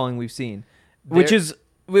play calling we've seen, which There- is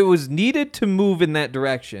it was needed to move in that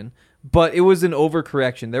direction, but it was an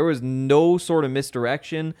overcorrection. There was no sort of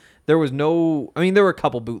misdirection. There was no. I mean, there were a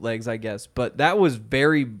couple bootlegs, I guess, but that was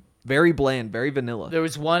very, very bland, very vanilla. There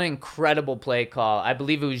was one incredible play call. I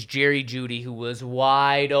believe it was Jerry Jeudy who was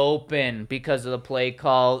wide open because of the play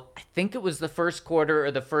call. I think it was the first quarter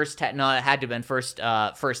or the first half. No, it had to have been first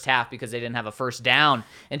half because they didn't have a first down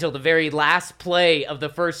until the very last play of the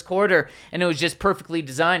first quarter, and it was just perfectly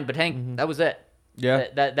designed. But Hank, that was it. Yeah.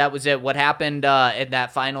 That was it. What happened in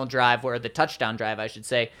that final drive, or the touchdown drive, I should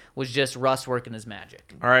say, was just Russ working his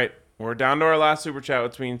magic. All right, we're down to our last super chat,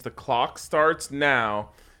 which means the clock starts now.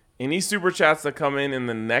 Any super chats that come in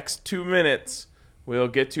the next 2 minutes, we'll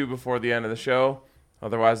get to before the end of the show.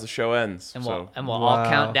 Otherwise, the show ends. And So, we'll all Wow.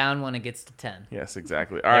 count down when it gets to 10. yes,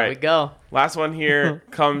 exactly. All There right. we go. Last one here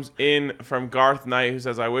comes in from Garth Knight, who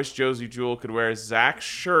says, I wish Josie Jewell could wear Zach's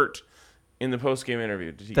shirt in the post-game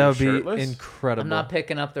interview. Did he That go would be shirtless? incredible. I'm not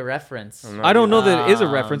picking up the reference. I don't know that it is a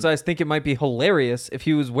reference. I just think it might be hilarious if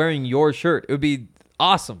he was wearing your shirt. It would be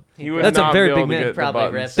awesome. He would That's a not very be able big to man. get the Probably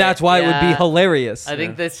buttons. rip it. That's why it would be Yeah. hilarious. I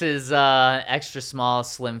think this is extra small,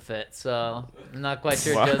 slim fit, so I'm not quite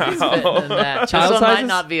sure Josie's fitting in that. Child This one might sizes?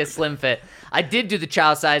 not be a slim fit. I did do the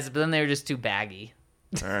child sizes, but then they were just too baggy.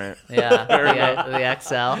 All right. Yeah, the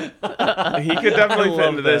XL. He could definitely fit love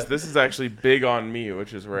into this. that. This is actually big on me,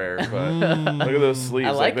 which is rare. But look at those sleeves.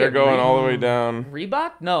 I like they're it. going all the way down.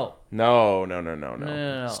 Reebok? No.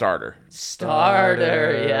 No. Starter.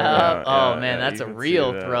 Starter, yeah. Yeah, Oh yeah, man, yeah, that's you a can see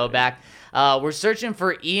real that. throwback. We're searching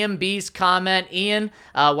for Ian B's comment. Ian,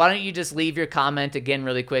 why don't you just leave your comment again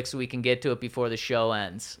really quick so we can get to it before the show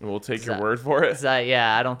ends? We'll take your that- word for it.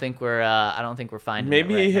 Yeah, I don't think we're finding.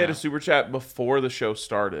 Maybe it right he hit now. a super chat before the show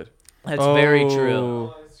started. That's very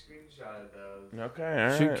true. Screenshotted those. Okay.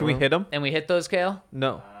 All Shoot, right, can we well. hit him? And we hit those, Kale.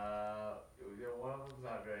 No. One of them's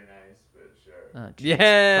not very nice, but sure. Oh, geez,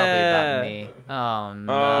 Yeah. Probably about me. Oh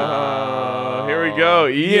no. Here we go.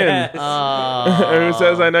 Ian. Yes. Who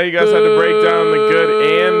says, I know you guys had to break down the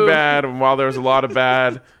good and bad, and while there was a lot of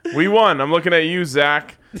bad, we won. I'm looking at you,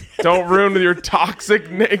 Zach. Don't ruin with your toxic,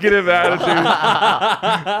 negative attitude.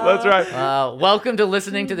 That's right. Welcome to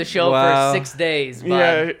listening to the show Wow. for 6 days. Bud.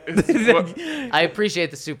 Yeah. I appreciate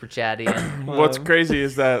the super chat, Ian. What's crazy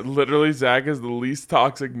is that literally Zach is the least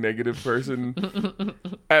toxic, negative person,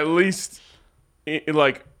 at least,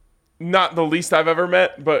 like, not the least I've ever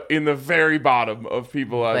met, but in the very bottom of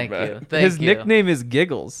people I've Thank met. you. Thank His you. nickname is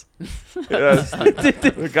Giggles. Yes.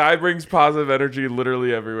 The guy brings positive energy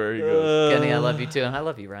literally everywhere he goes. Kenny, I love you too. And I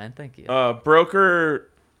love you, Ryan. Thank you. Broker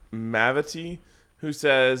Mavity, who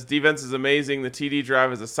says, defense is amazing. The TD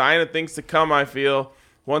drive is a sign of things to come, I feel.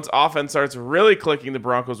 Once offense starts really clicking, the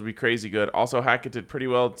Broncos will be crazy good. Also, Hackett did pretty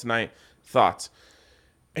well tonight. Thoughts?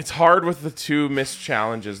 It's hard with the two missed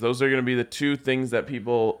challenges. Those are going to be the two things that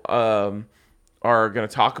people are going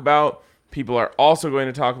to talk about. People are also going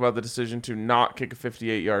to talk about the decision to not kick a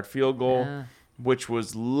 58-yard field goal, which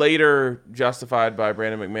was later justified by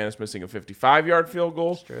Brandon McManus missing a 55-yard field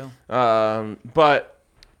goal. It's true. But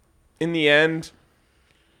in the end,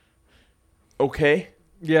 okay.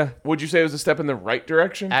 Yeah. Would you say it was a step in the right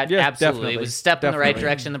direction? Yeah, Absolutely. definitely. It was a step in the right Definitely.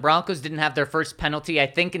 direction. The Broncos didn't have their first penalty, I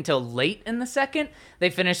think, until late in the second.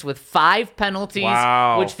 They finished with 5 penalties,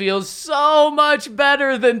 Wow. which feels so much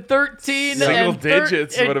better than 13 Single and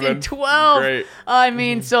digits would have been 12. great. I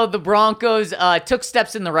mean, so the Broncos took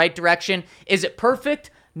steps in the right direction. Is it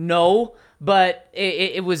perfect? No. But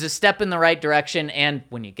it was a step in the right direction, and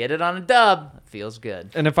when you get it on a dub, it feels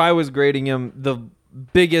good. And if I was grading him, the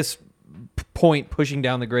biggest point pushing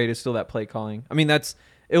down the grade is still that play calling. I mean, it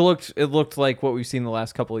looked like what we've seen the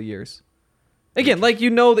last couple of years. Again, like, you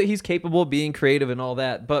know that he's capable of being creative and all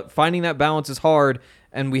that, but finding that balance is hard,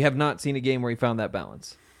 and we have not seen a game where he found that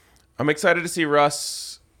balance. I'm excited to see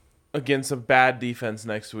Russ against a bad defense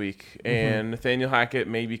next week, and Nathaniel Hackett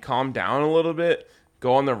maybe calm down a little bit,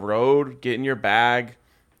 go on the road, get in your bag,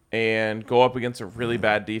 and go up against a really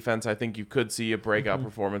bad defense. I think you could see a breakout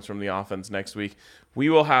performance from the offense next week. We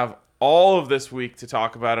will have all of this week to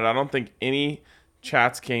talk about it. I don't think any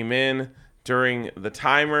chats came in during the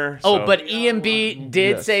timer. Oh, so- but EMB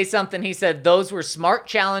did Yes. say something. He said, those were smart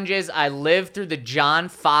challenges. I lived through the John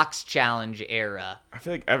Fox challenge era. I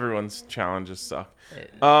feel like everyone's challenges suck.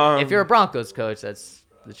 If you're a Broncos coach, that's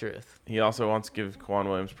the truth. He also wants to give Quan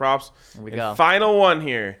Williams props. Here we And go. Final one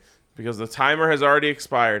here, because the timer has already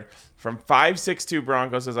expired. From 562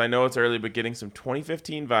 Broncos says, I know it's early, but getting some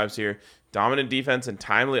 2015 vibes here. Dominant defense and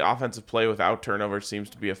timely offensive play without turnovers seems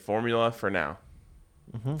to be a formula for now.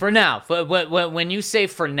 For now. When you say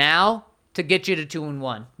for now, to get you to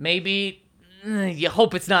 2-1. Maybe you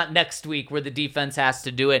hope it's not next week where the defense has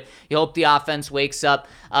to do it. You hope the offense wakes up.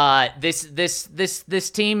 This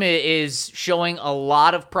team is showing a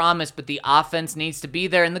lot of promise, but the offense needs to be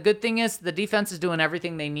there. And the good thing is the defense is doing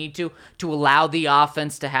everything they need to allow the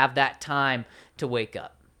offense to have that time to wake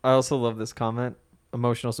up. I also love this comment.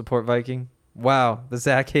 Emotional support Viking. Wow, the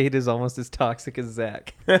Zach hate is almost as toxic as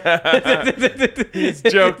Zach. He's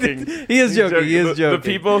joking. He is joking. He is The joking.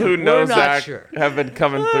 people who know We're not Zach sure. have been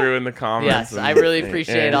coming through in the comments. Yes, I really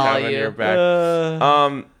appreciate and all having you. your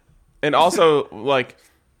back. And also, like,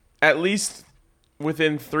 at least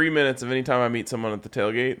within 3 minutes of any time I meet someone at the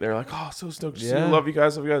tailgate, they're like, "Oh, so stoked to see you. Yeah. Love you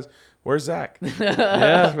guys. Love you guys. Where's Zach?" Yeah.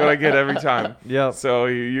 That's what I get every time. Yep. So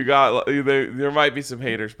you got there might be some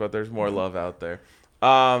haters, but there's more love out there.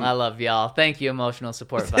 I love y'all. Thank you, emotional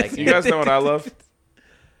support Vikings. You guys know what I love?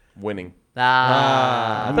 Winning. I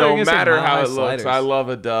thought you were No gonna say matter Mile how High it looks, Sliders. I love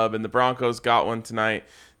a dub, and the Broncos got one tonight.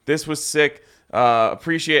 This was sick.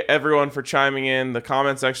 Appreciate everyone for chiming in. The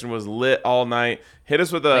comment section was lit all night. Hit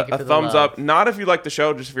us with Thank you a for the thumbs love. up. Not if you like the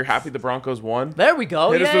show, just if you're happy the Broncos won. There we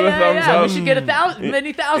go. Hit us Yeah, with a thumbs up. We should get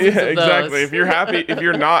many thousands Yeah, of those. exactly. If you're happy, if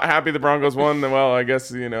you're not happy the Broncos won, then well, I guess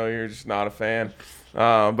you're just not a fan.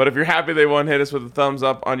 But if you're happy they won, hit us with a thumbs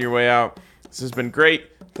up on your way out. This has been great.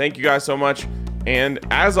 Thank you guys so much. And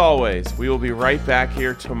as always, we will be right back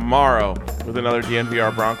here tomorrow with another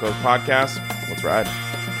DNVR Broncos podcast. Let's ride.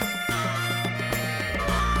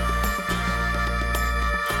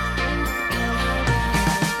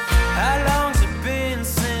 How long's it been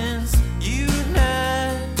since you and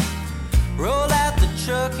I rolled out the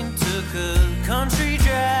truck and took a country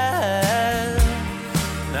drive?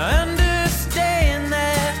 Now I understand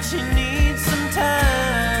that you need some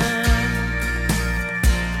time.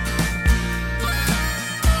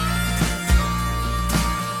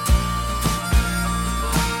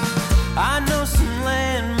 I know some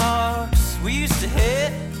landmarks we used to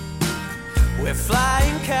hit where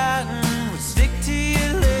flying cotton would stick to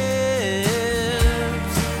your lips.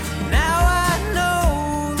 Now I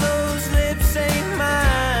know those lips ain't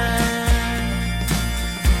mine.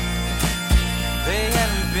 They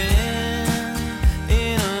haven't been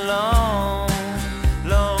in a long,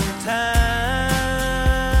 long time.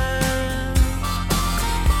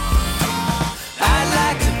 I'd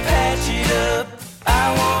like to patch it up. I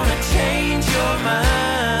wanna change your mind.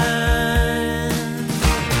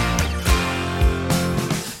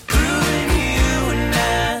 Proving you and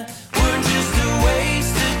I were just a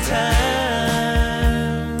waste of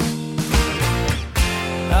time.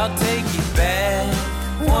 I'll take you back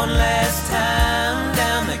one last time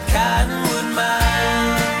down the Cottonwood Mine.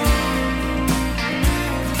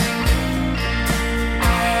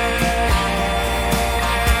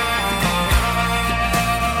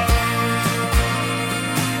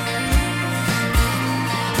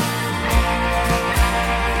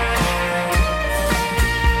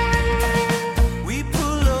 We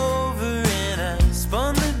pull over and I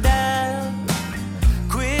spun the dial,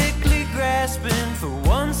 quickly grasping for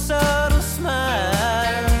one subtle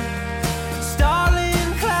smile.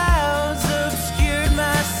 Starling clouds obscured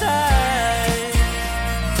my sight.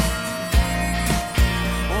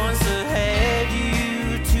 Once I had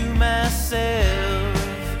you to myself,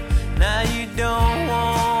 now you don't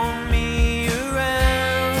want me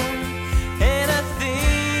around. And I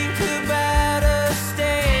think about us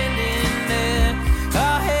standing there,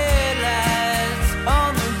 our headlights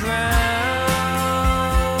on the ground.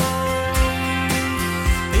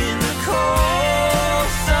 In the cold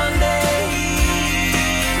Sunday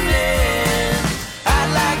evening, I'd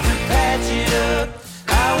like to patch it up.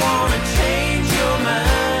 I wanna change your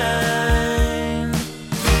mind.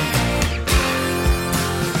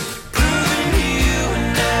 Proving you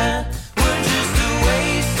and I were just a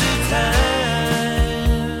waste of time.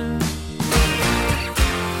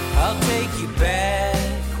 I'll take you back